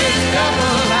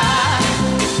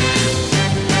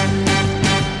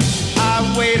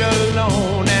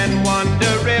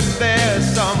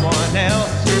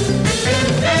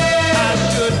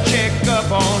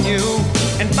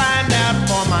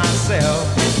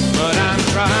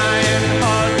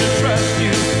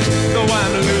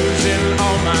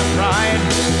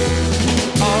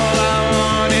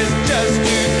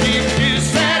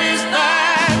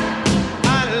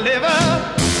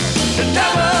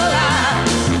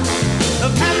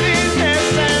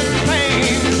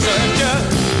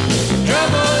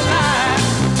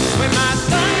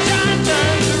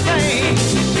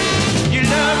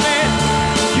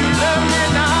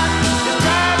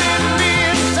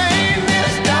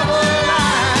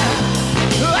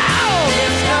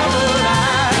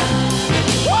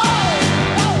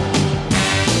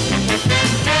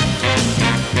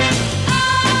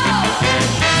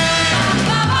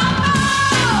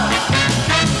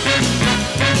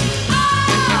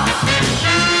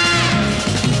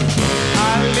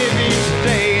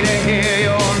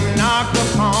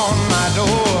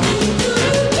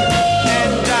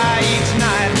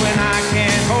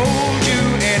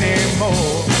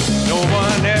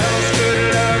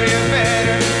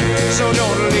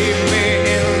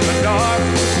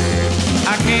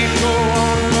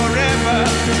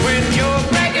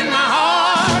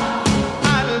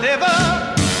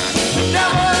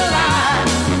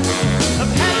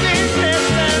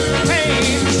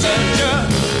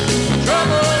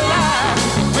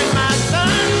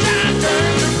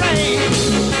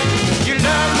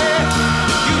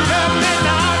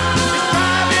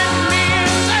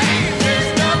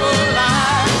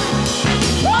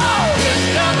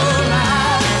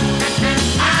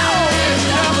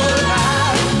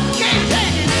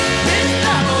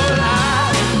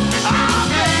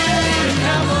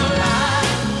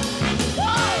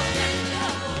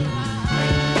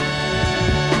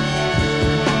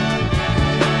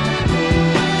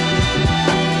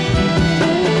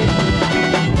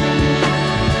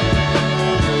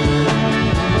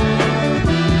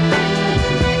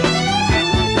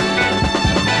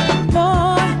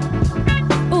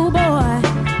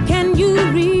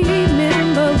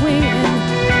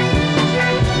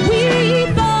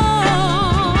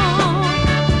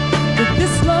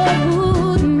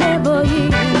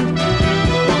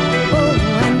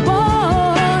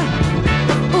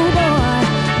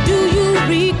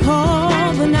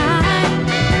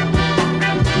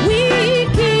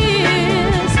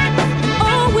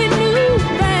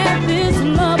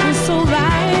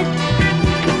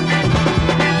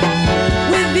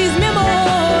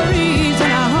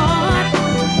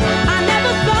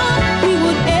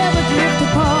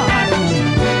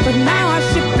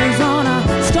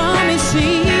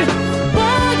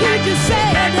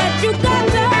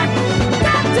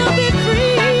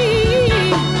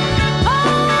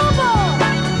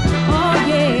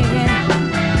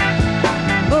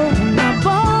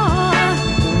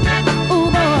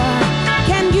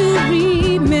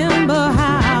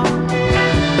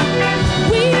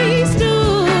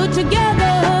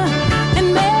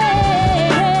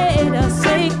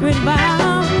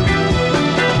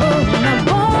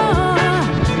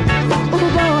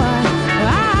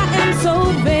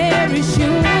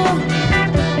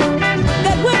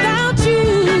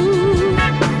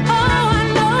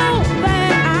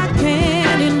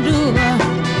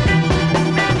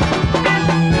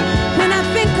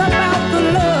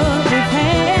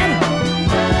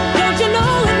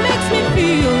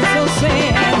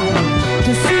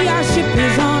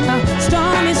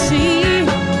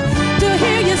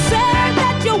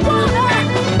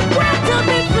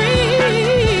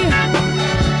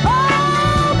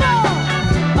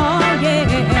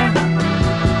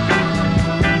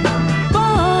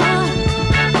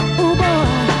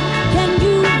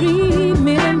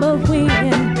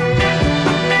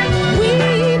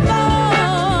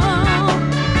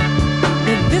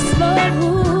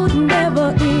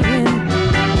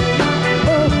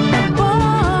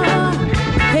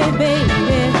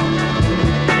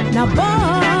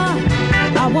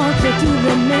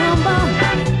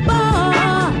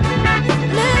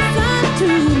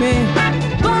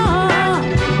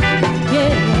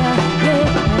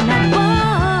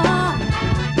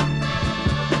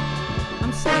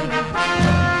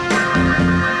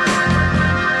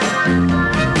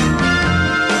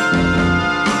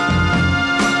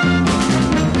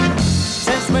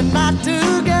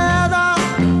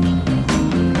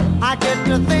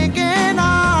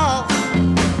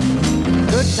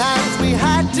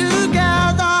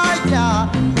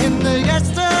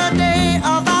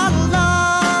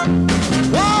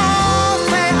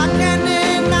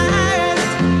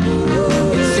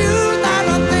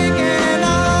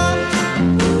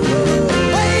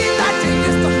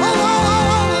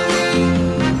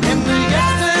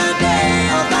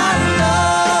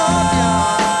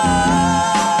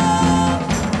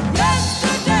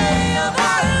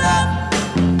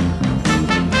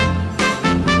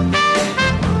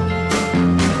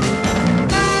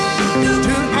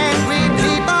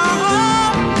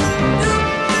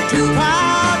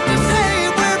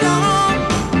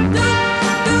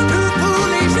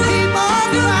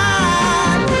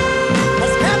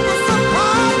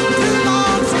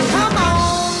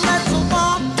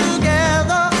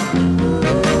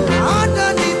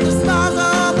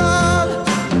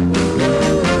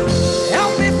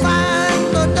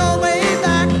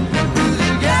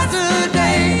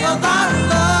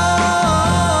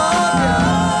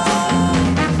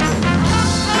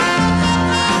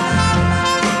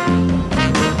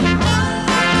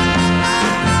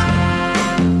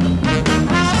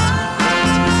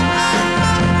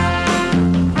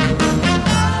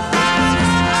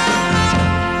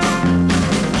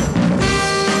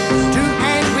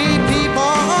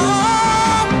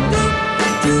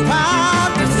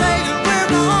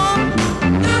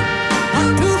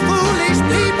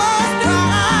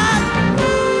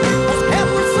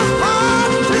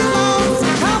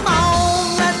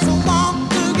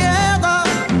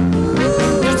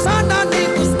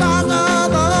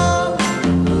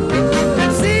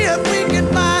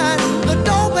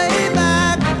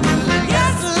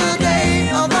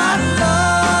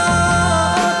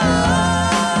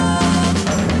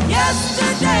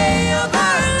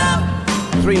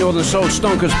 Soul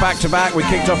Stonkers back to back. We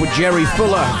kicked off with Jerry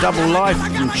Fuller, Double Life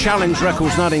from Challenge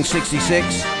Records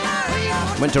 1966.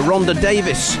 Went to Rhonda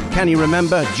Davies, Can You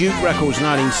Remember? Duke Records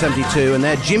 1972. And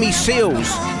there Jimmy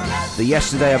Seals, The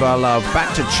Yesterday of Our Love,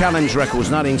 back to Challenge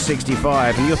Records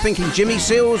 1965. And you're thinking, Jimmy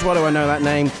Seals? Why do I know that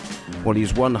name? Well,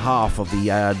 he's one half of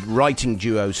the writing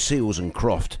duo Seals and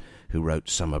Croft, who wrote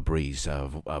Summer Breeze,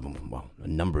 well, a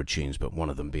number of tunes, but one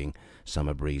of them being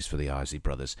Summer Breeze for the Isley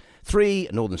Brothers. 3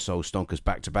 Northern Soul Stonkers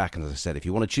back-to-back, and as I said, if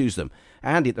you want to choose them,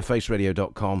 Andy at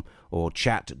thefaceradio.com or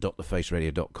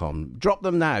chat.thefaceradio.com. Drop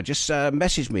them now. Just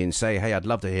message me and say, hey, I'd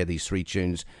love to hear these 3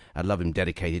 tunes. I'd love them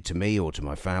dedicated to me or to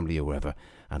my family or wherever,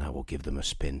 and I will give them a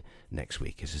spin next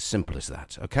week. It's as simple as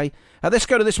that, okay? Let's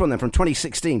go to this one then, from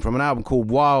 2016, from an album called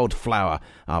Wildflower.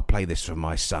 I'll play this for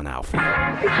my son, Alfie.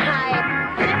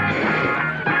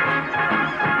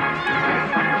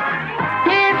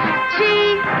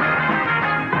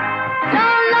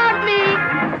 Don't love me.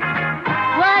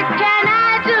 What can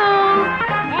I do?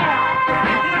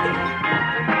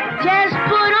 Just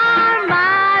put on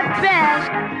my best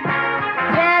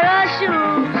pair of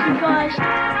shoes, because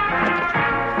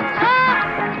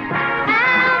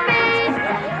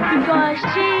because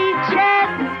she said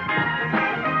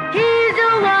he's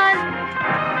the one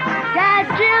that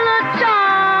drill a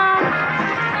song.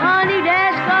 Honey,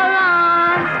 let's go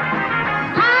on.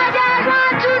 I just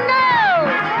want to know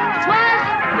what's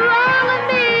wrong with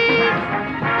me.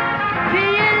 Be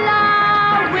in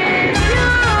love with you.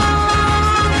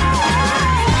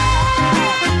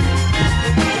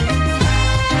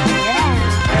 Yeah,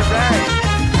 that's right.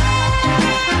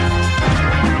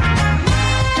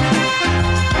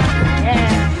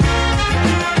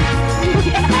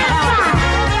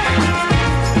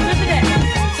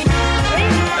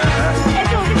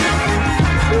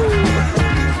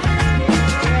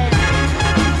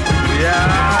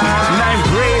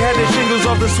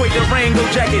 The suede Durango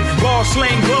jacket, ball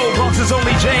slang glow, Bronx is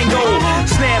only Django.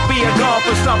 Snap be a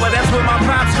golfer stopper, that's where my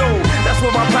pops go. That's where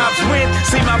my pops went.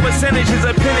 See my percentages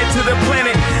are pinned to the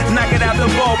planet. Knock it out the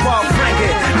ballpark, frank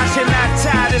it. I should not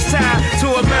tie this tie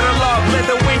to a metal log. Let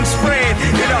the wings spread.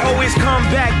 It'll always come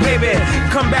back, baby.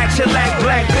 Come back, shellac,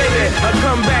 black, baby. A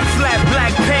come back, flat,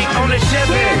 black paint on the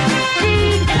Chevy.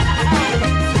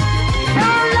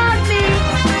 Don't love me.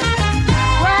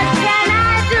 What can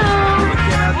I do?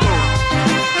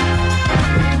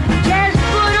 Just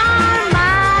put on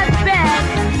my best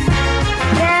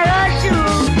pair of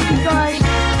shoes, because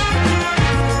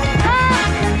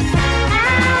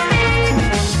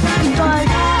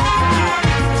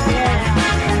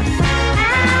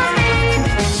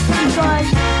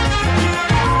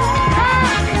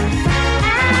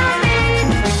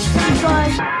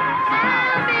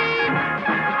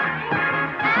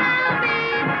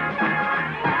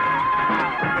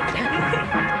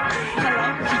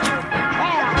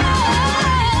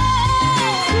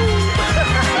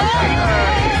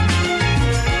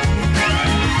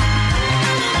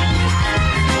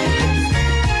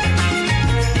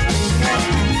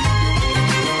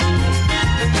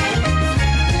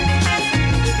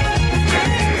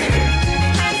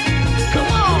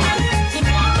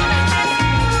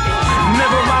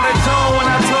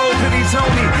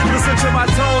listen to my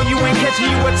tone, you ain't catching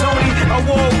you a Tony.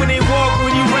 Award-winning walk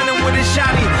when you running with a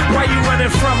shotty. Why you running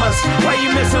from us? Why you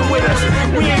messing with us?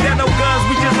 We ain't got no guns,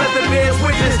 we just let the bears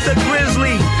witness. The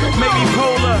grizzly, maybe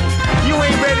polar. You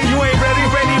ain't ready,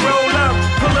 ready, roll up.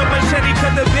 Pull up machete,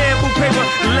 cut the bamboo paper.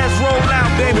 Let's roll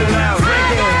out, baby, now.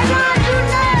 Drink it.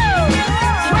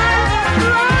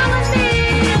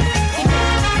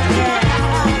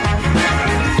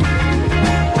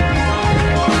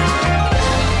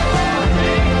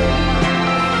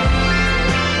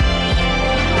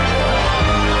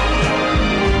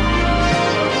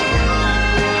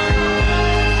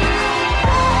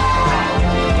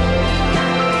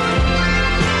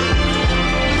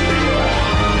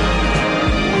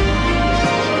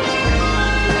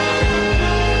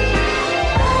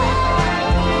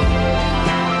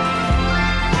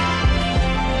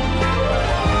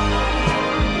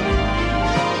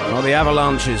 The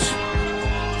Avalanches,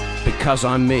 Because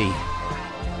I'm Me,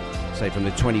 say from the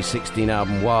 2016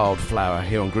 album Wildflower,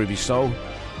 here on Groovy Soul.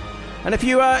 And if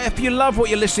you love what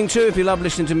you're listening to, if you love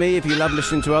listening to me, if you love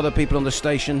listening to other people on the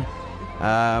station,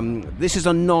 this is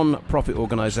a non-profit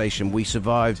organisation. We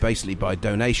survive basically by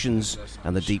donations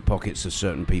and the deep pockets of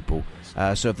certain people.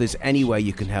 So if there's any way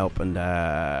you can help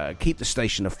and keep the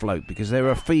station afloat, because there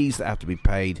are fees that have to be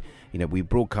paid you know, we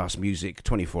broadcast music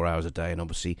 24 hours a day, and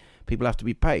obviously people have to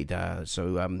be paid.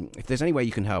 So if there's any way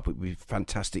you can help, it would be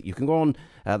fantastic. You can go on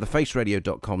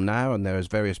thefaceradio.com now, and there's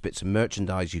various bits of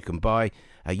merchandise you can buy.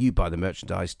 You buy the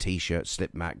merchandise, T-shirt,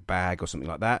 slip mat, bag, or something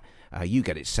like that. You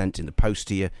get it sent in the post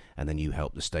to you, and then you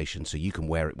help the station. So you can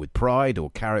wear it with pride or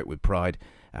carry it with pride,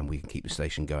 and we can keep the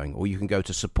station going. Or you can go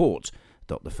to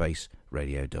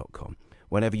support.thefaceradio.com.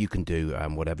 Whenever you can do,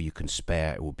 whatever you can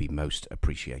spare, it will be most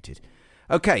appreciated.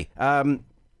 Okay, I'm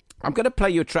going to play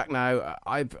you a track now.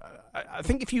 I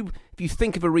think if you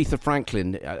think of Aretha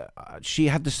Franklin, she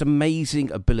had this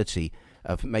amazing ability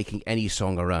of making any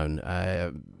song her own,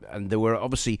 and there were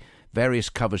obviously various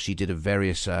covers she did of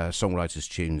various songwriters'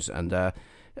 tunes, and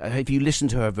if you listen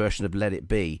to her version of Let It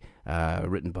Be,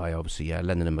 written by obviously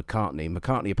Lennon and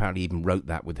McCartney apparently even wrote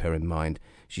that with her in mind.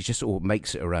 She just sort of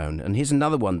makes it her own. And here's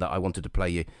another one that I wanted to play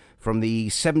you from the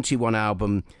 71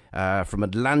 album from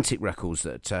Atlantic Records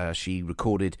that she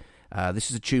recorded.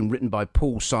 This is a tune written by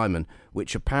Paul Simon,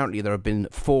 which apparently there have been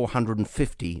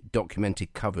 450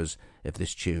 documented covers of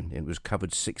this tune. It was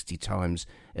covered 60 times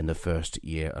in the first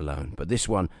year alone. But this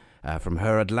one, from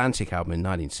her Atlantic album in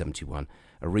 1971,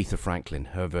 Aretha Franklin,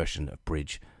 her version of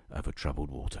Bridge Over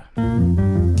Troubled Water.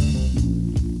 Don't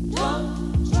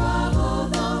trouble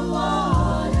the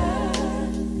water.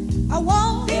 I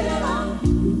won't get it on.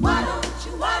 Why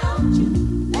don't you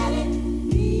let it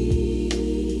be?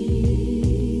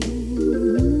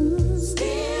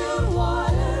 Still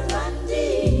water run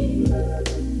deep.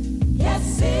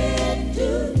 Yes, it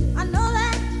do. I know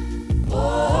that.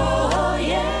 Oh,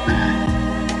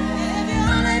 yeah. If you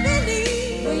only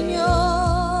believe when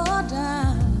you're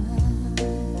down,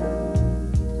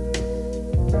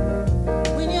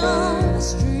 when you're on the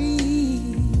street.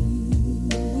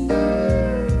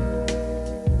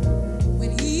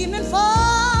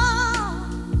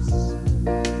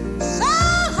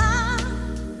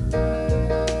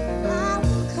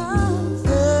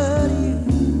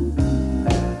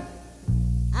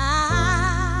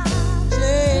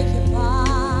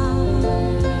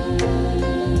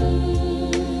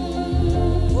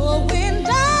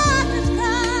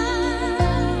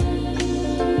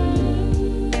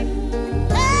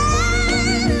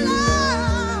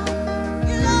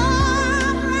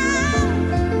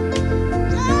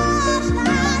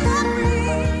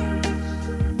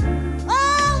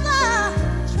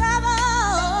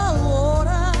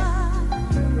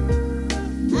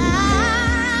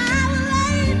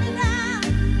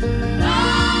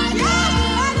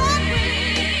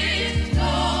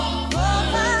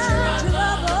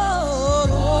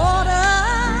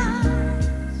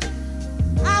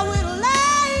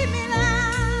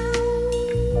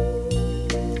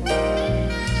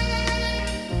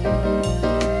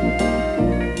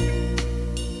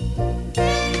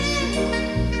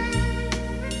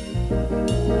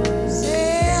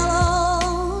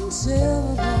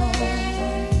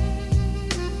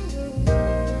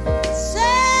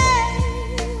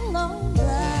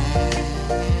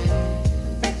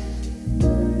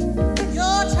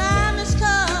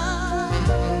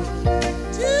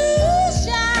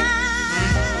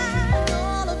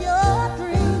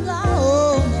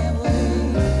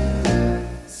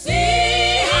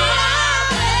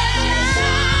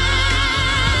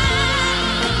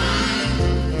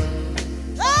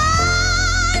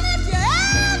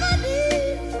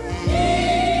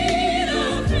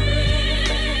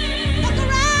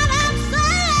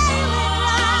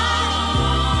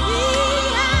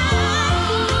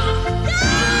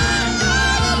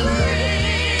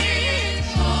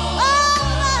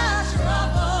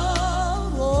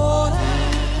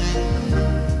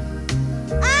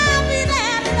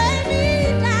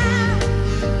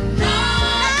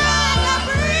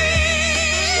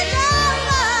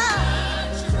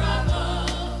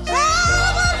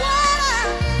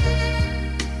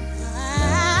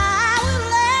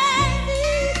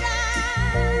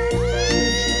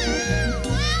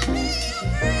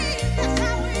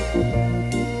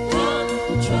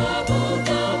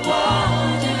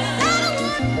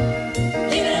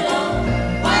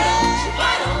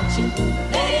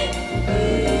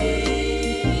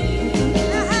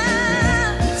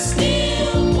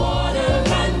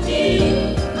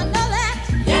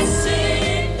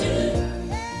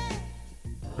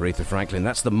 Aretha Franklin.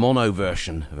 That's the mono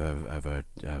version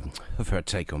of her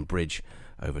take on Bridge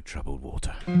Over Troubled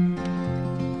Water.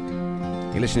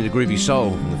 You're listening to Groovy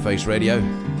Soul on the Face Radio.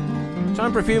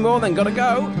 Time for a few more, then gotta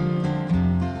go.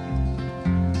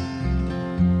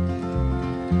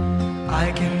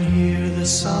 I can hear the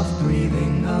soft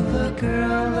breathing of the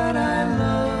girl that I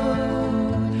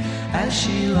love as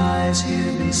she lies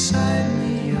here beside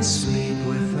me asleep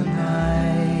with the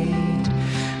night.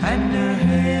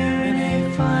 hair in a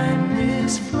fine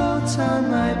mist floats on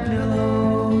my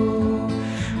pillow,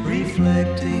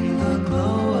 reflecting the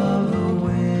glow of the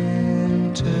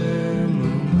winter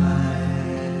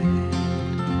moonlight.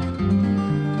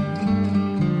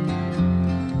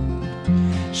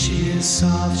 She is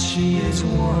soft, she is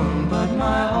warm, but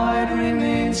my heart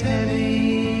remains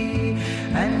heavy,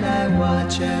 and I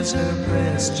watch as her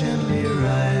breast gently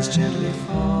rise, gently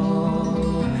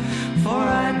fall. For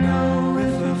I know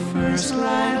with the first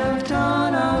light of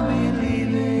dawn I'll be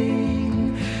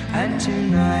leaving, and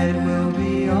tonight will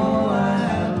be all I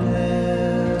have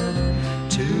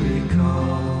left to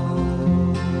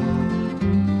recall.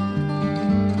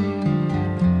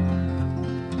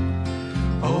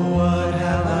 Oh, what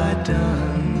have I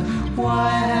done?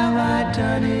 Why have I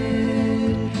done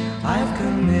it? I've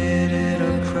committed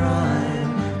a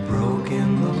crime,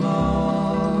 broken the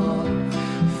law.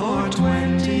 For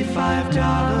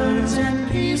 $25 and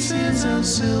pieces of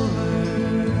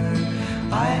silver,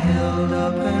 I held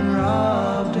up and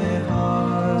robbed a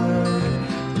hard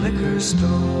liquor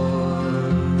store.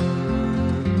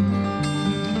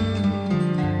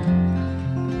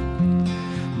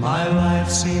 My life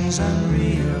seems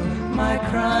unreal, my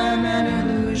crime an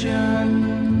illusion,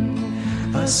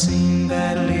 a scene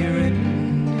badly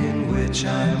written in which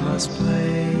I must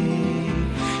play.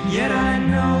 Yet I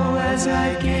know as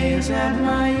I gaze at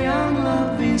my young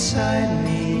love beside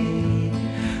me,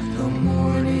 the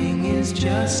morning is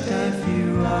just a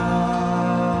few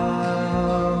hours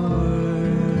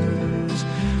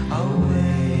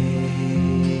away.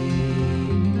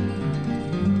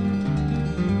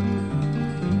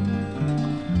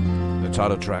 The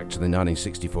title track to the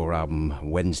 1964 album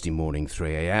Wednesday Morning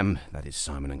 3 a.m. That is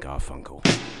Simon and Garfunkel.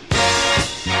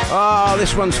 Oh,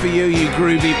 this one's for you, you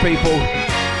groovy people.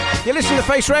 You're listening to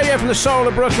Face Radio from the soul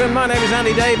of Brooklyn. My name is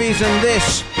Andy Davies, and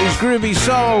this is Groovy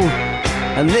Soul.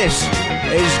 And this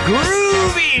is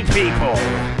Groovy People.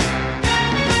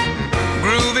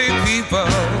 Groovy people,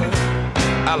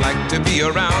 I like to be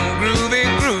around groovy,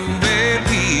 groovy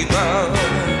people.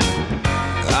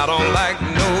 I don't like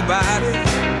nobody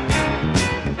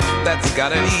that's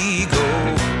got an ego.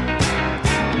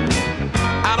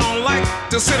 I don't like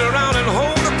to sit around and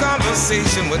hold a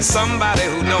conversation with somebody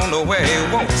who don't know where he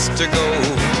wants to go.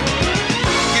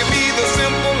 Give me the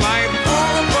simple life,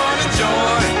 full of fun and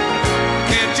joy.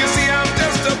 Can't you see I'm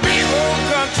just a big old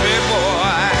country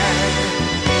boy?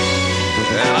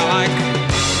 And I like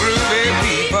groovy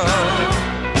people.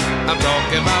 I'm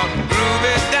talking about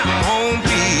groovy down home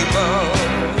people.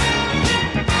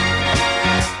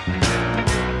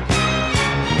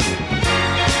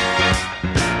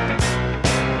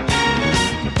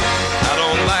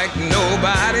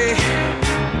 Nobody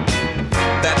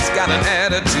that's got an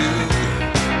attitude,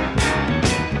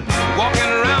 walking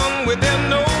around with their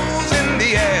nose in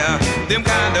the air. Them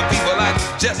kind of people I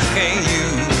just can't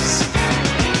use.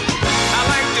 I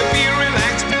like to be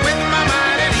relaxed with my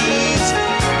mind at ease.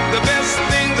 The best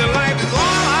things in life is all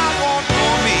I want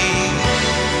for me.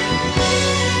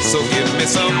 So give me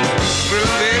some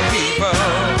groovy people.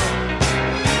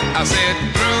 I said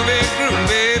groovy,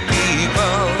 groovy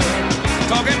people.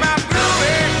 Talking about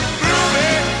groovy,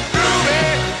 groovy, groovy,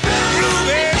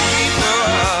 groovy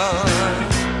people.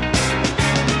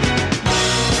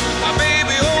 My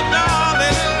baby, oh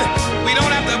darling, we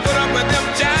don't have to put up with them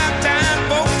jive time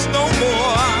folks no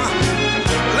more.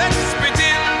 Let's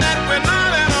pretend that we're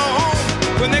not at home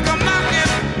when they come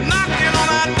knocking, knocking on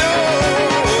our door.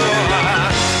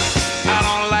 I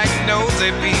don't like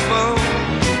nosy people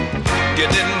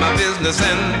getting in my business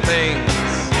and things.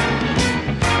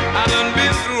 I done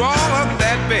been through all of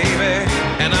that, baby,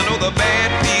 and I know the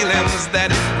bad feelings that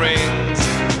it brings.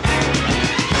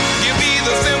 Give me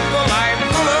the simple life,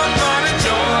 full of fun and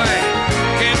joy.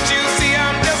 Can't you see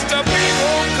I'm just a big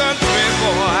old country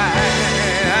boy?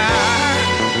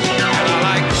 And I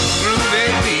like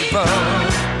groovy people.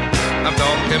 I'm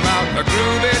talking about the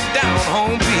groovy down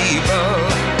home people.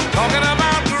 Talking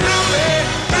about groovy,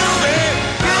 groovy,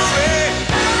 groovy,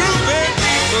 groovy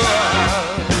people.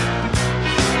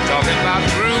 Talking about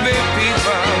groovy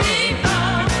people.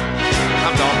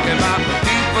 I'm talking about the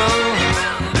people.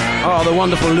 Oh, the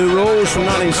wonderful Lou Rawls from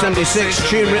 1976,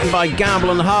 tune written by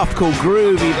Gamble and the Half called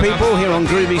Groovy People here on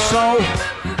Groovy Soul.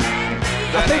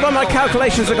 I think by my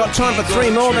calculations I've got time for 3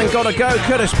 more, then gotta go.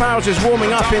 Curtis Powers is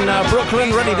warming up in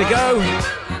Brooklyn, ready to go.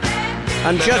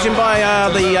 And judging by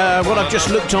what I've just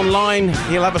looked online,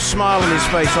 he'll have a smile on his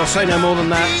face. I'll say no more than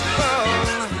that.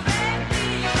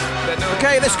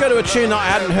 Okay, let's go to a tune that I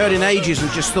hadn't heard in ages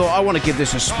and just thought I want to give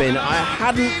this a spin. I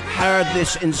hadn't heard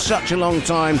this in such a long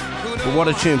time, but what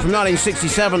a tune. From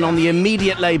 1967 on the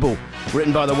Immediate label,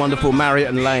 written by the wonderful Marriott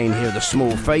and Lane. Here are the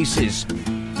Small Faces.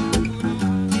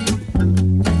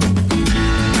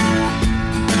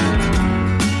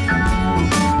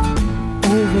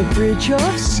 Over bridge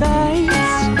of sighs,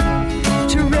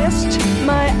 to rest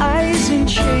my eyes in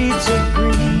shades of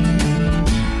green,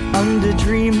 under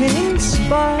dreaming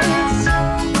spires,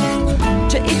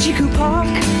 to Ichiku Park,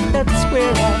 that's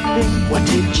where I've been. What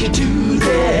did you do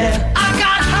there? I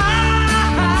got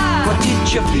high. What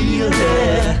did you feel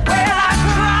there? Well, I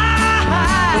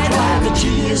cried. But why the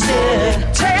tears there?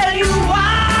 Tell you why.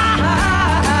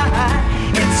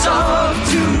 It's all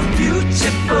too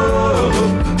beautiful.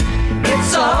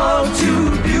 It's all too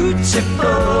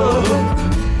beautiful.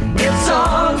 It's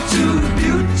all too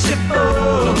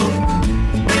beautiful.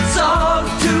 It's all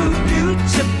too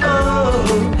beautiful.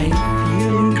 I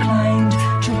feel inclined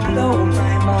to blow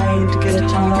my mind. Get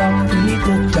on, feed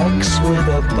the ducks with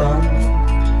a bun.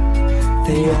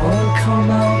 They all come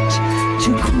out to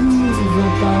groove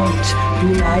about, be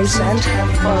nice and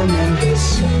have fun in the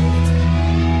sun.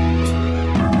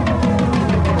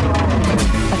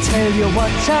 Tell you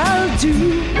what I'll do.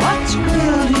 What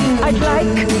will you I'd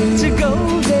like to go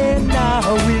there now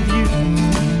with you.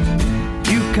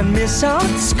 You can miss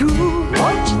out school.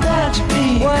 Won't that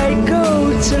be? Why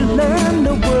go to learn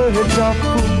the words of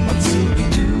fool? What will we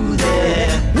do there?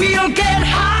 We'll get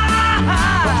high.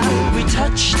 What will we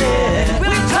touch there?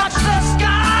 We'll touch the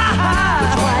sky.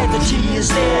 But why the tea is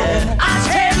there? I'll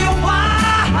tell you why.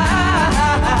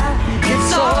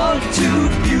 It's all too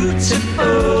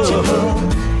beautiful.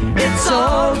 It's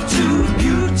all too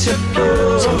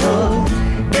beautiful.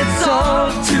 It's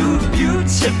all too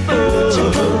beautiful.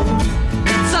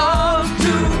 It's all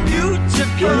too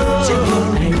beautiful.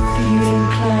 I feel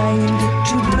inclined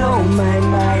to blow my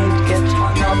mind. Get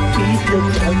hung up, feed the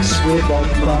ducks with a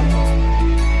bun.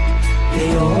 They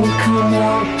all come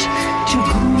out to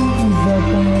groove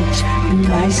about, be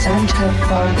nice and have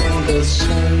fun in the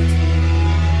sun.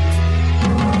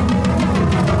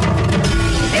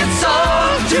 It's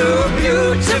all too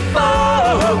beautiful.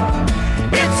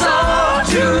 It's all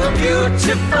too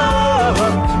beautiful.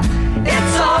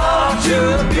 It's all too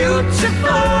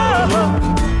beautiful.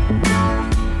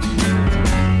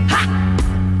 Ha!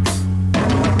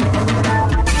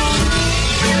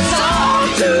 It's all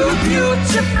too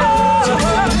beautiful.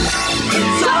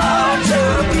 It's all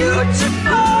too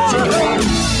beautiful.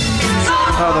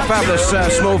 Oh, the fabulous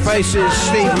Small Faces.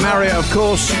 Steve Marriott, of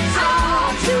course.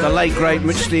 The late, great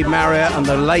Steve Marriott and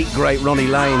the late, great Ronnie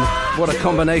Lane. What a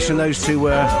combination those two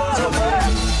were.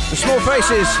 The Small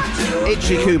Faces,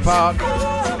 Ichiku Park.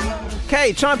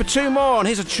 Okay, time for two more, and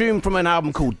here's a tune from an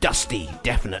album called Dusty,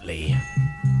 Definitely.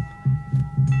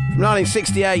 From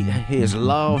 1968, here's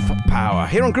Love Power.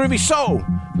 Here on Groovy Soul,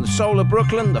 from the soul of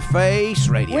Brooklyn, the Face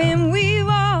Radio. When we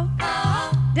walk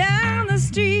down the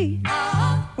street,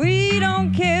 we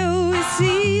don't care who we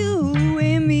see, you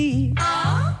and me.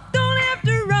 Don't have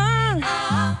to run,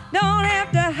 don't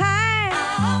have to hide,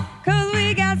 'cause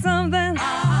we got something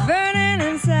burning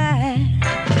inside.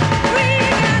 We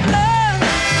got love,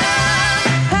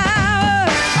 power,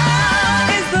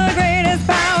 it's the greatest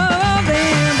power of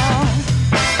them all.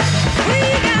 We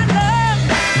got love,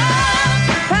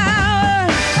 power,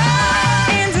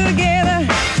 and together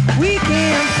we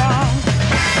can't fall.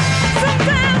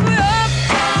 Sometimes we're up,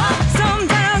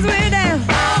 sometimes we're down,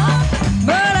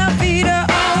 but our feet are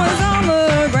always on the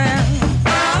ground.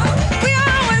 We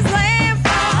always laugh,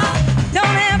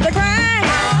 don't have to cry,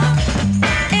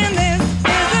 and this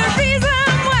is the reason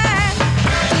why.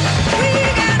 We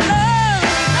got love,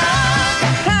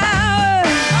 power,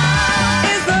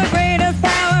 it's the greatest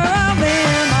power of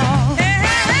them all.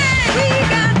 We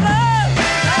got love,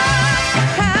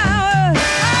 power,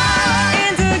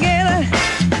 and together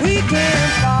we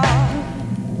can't fall.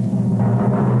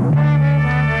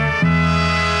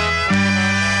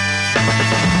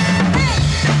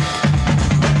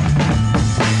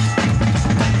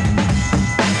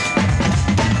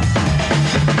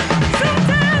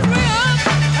 Sometimes we're up,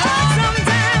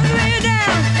 sometimes we're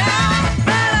down,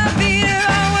 but our feet are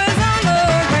always on the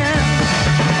ground.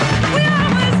 We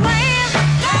always laugh,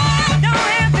 don't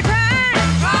have to cry,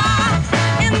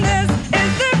 and this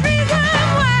is the reason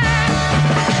why.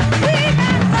 We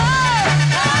got love,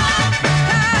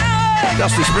 power,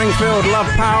 Dusty Springfield, Love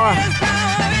Power.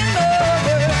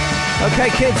 Okay,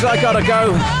 kids, I gotta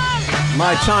go.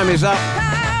 My time is up.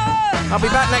 I'll be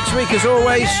back next week as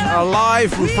always,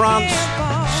 live from France,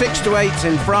 6 to 8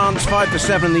 in France, 5 to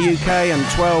 7 in the UK, and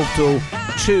 12 till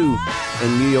 2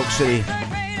 in New York City,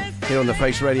 here on the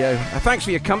Face Radio. Thanks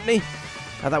for your company.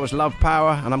 That was Love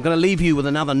Power, and I'm going to leave you with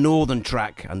another northern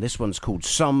track, and this one's called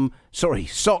Sock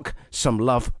Some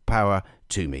Love Power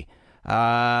to Me.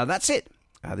 That's it.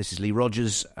 This is Lee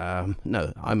Rogers.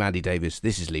 No, I'm Andy Davies.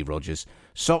 This is Lee Rogers.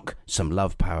 Sock Some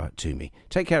Love Power to Me.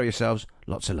 Take care of yourselves.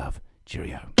 Lots of love.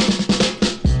 Cheerio.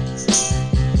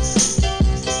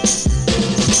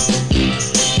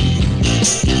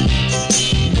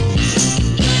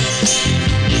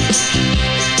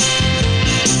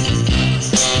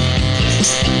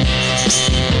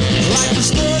 Like the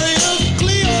story of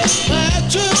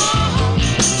Cleopatra,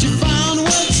 she found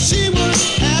what she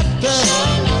was after.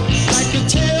 Like the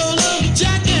tale of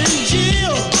Jack and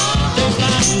Jill, they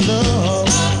found love,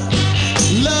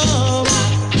 love,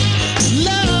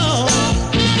 love.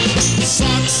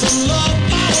 Sock some love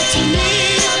power to me,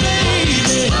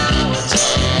 baby. I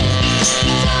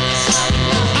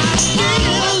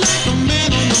feel like a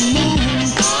man on the moon,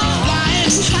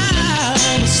 flying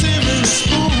high on a silver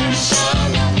spoon.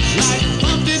 Like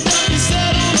Humpty Dumpty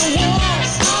sat on the wall,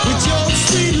 with your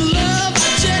sweet love I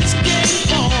just can't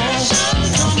fall.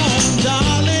 Come on,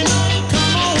 darling,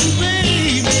 come on,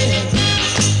 baby.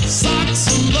 Sock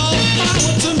some love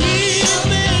power to me,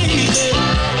 baby.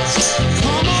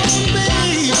 Come on,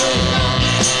 baby.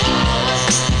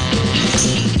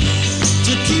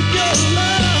 To keep your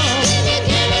love,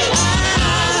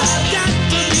 I've got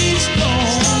to be strong.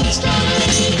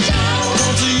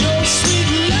 'Cause your sweet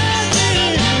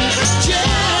loving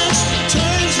just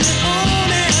turns me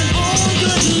on and on,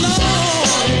 good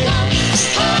Lord.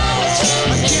 I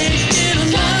can't get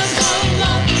enough.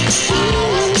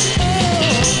 Ooh,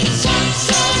 sock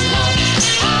some love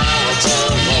power to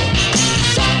me.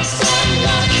 Sock some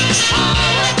love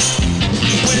power.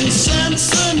 When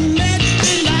Samson met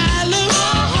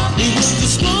Delilah, he was the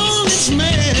strongest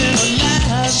man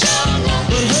alive.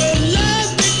 But her love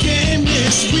became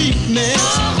his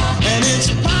weakness, and its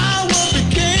power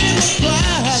became a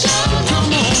pride.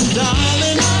 Come on,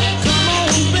 darling, come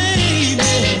on,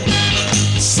 baby.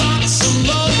 Sock some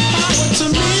love power to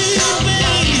me,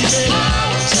 baby.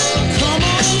 Come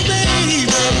on, baby.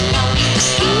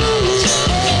 Ooh,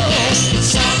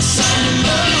 sock some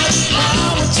love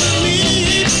power to me.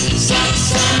 Sock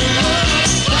some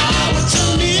love power to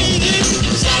me.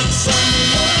 Sock some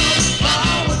love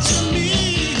power to me.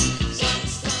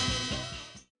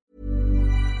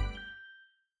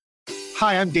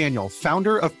 Hi, I'm Daniel,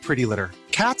 founder of Pretty Litter.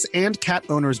 Cats and cat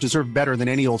owners deserve better than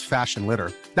any old-fashioned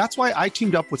litter. That's why I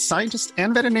teamed up with scientists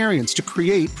and veterinarians to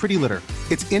create Pretty Litter.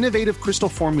 Its innovative crystal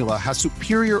formula has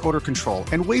superior odor control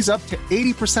and weighs up to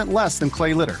 80% less than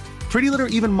clay litter. Pretty Litter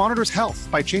even monitors health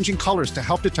by changing colors to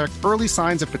help detect early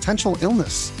signs of potential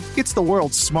illness. It's the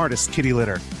world's smartest kitty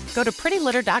litter. Go to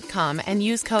prettylitter.com and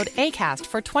use code ACAST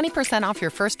for 20% off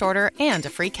your first order and a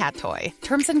free cat toy.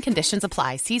 Terms and conditions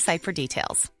apply. See site for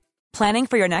details. Planning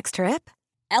for your next trip?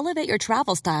 Elevate your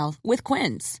travel style with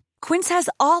Quince. Quince has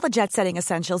all the jet-setting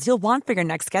essentials you'll want for your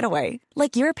next getaway,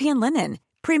 like European linen,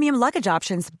 premium luggage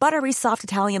options, buttery soft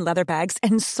Italian leather bags,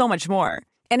 and so much more.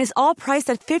 And is all priced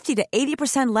at 50 to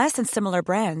 80% less than similar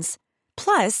brands.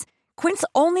 Plus, Quince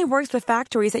only works with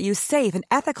factories that use safe and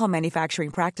ethical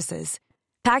manufacturing practices.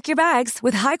 Pack your bags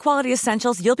with high-quality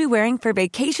essentials you'll be wearing for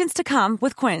vacations to come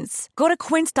with Quince. Go to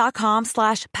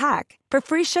quince.com/pack for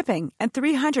free shipping and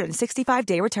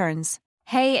 365-day returns.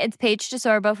 Hey, it's Paige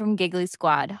DeSorbo from Giggly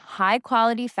Squad. High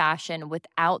quality fashion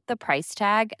without the price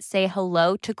tag. Say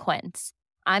hello to Quince.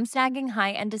 I'm snagging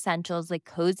high-end essentials like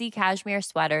cozy cashmere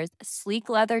sweaters, sleek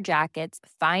leather jackets,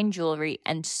 fine jewelry,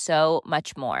 and so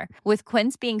much more. With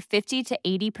Quince being 50 to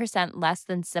 80% less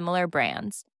than similar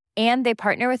brands. And they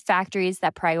partner with factories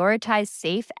that prioritize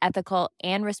safe, ethical,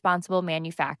 and responsible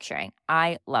manufacturing.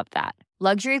 I love that.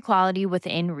 Luxury quality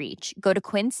within reach. Go to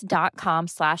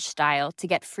quince.com/style to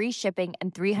get free shipping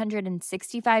and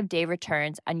 365-day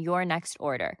returns on your next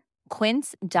order.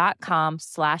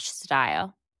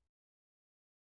 Quince.com/style.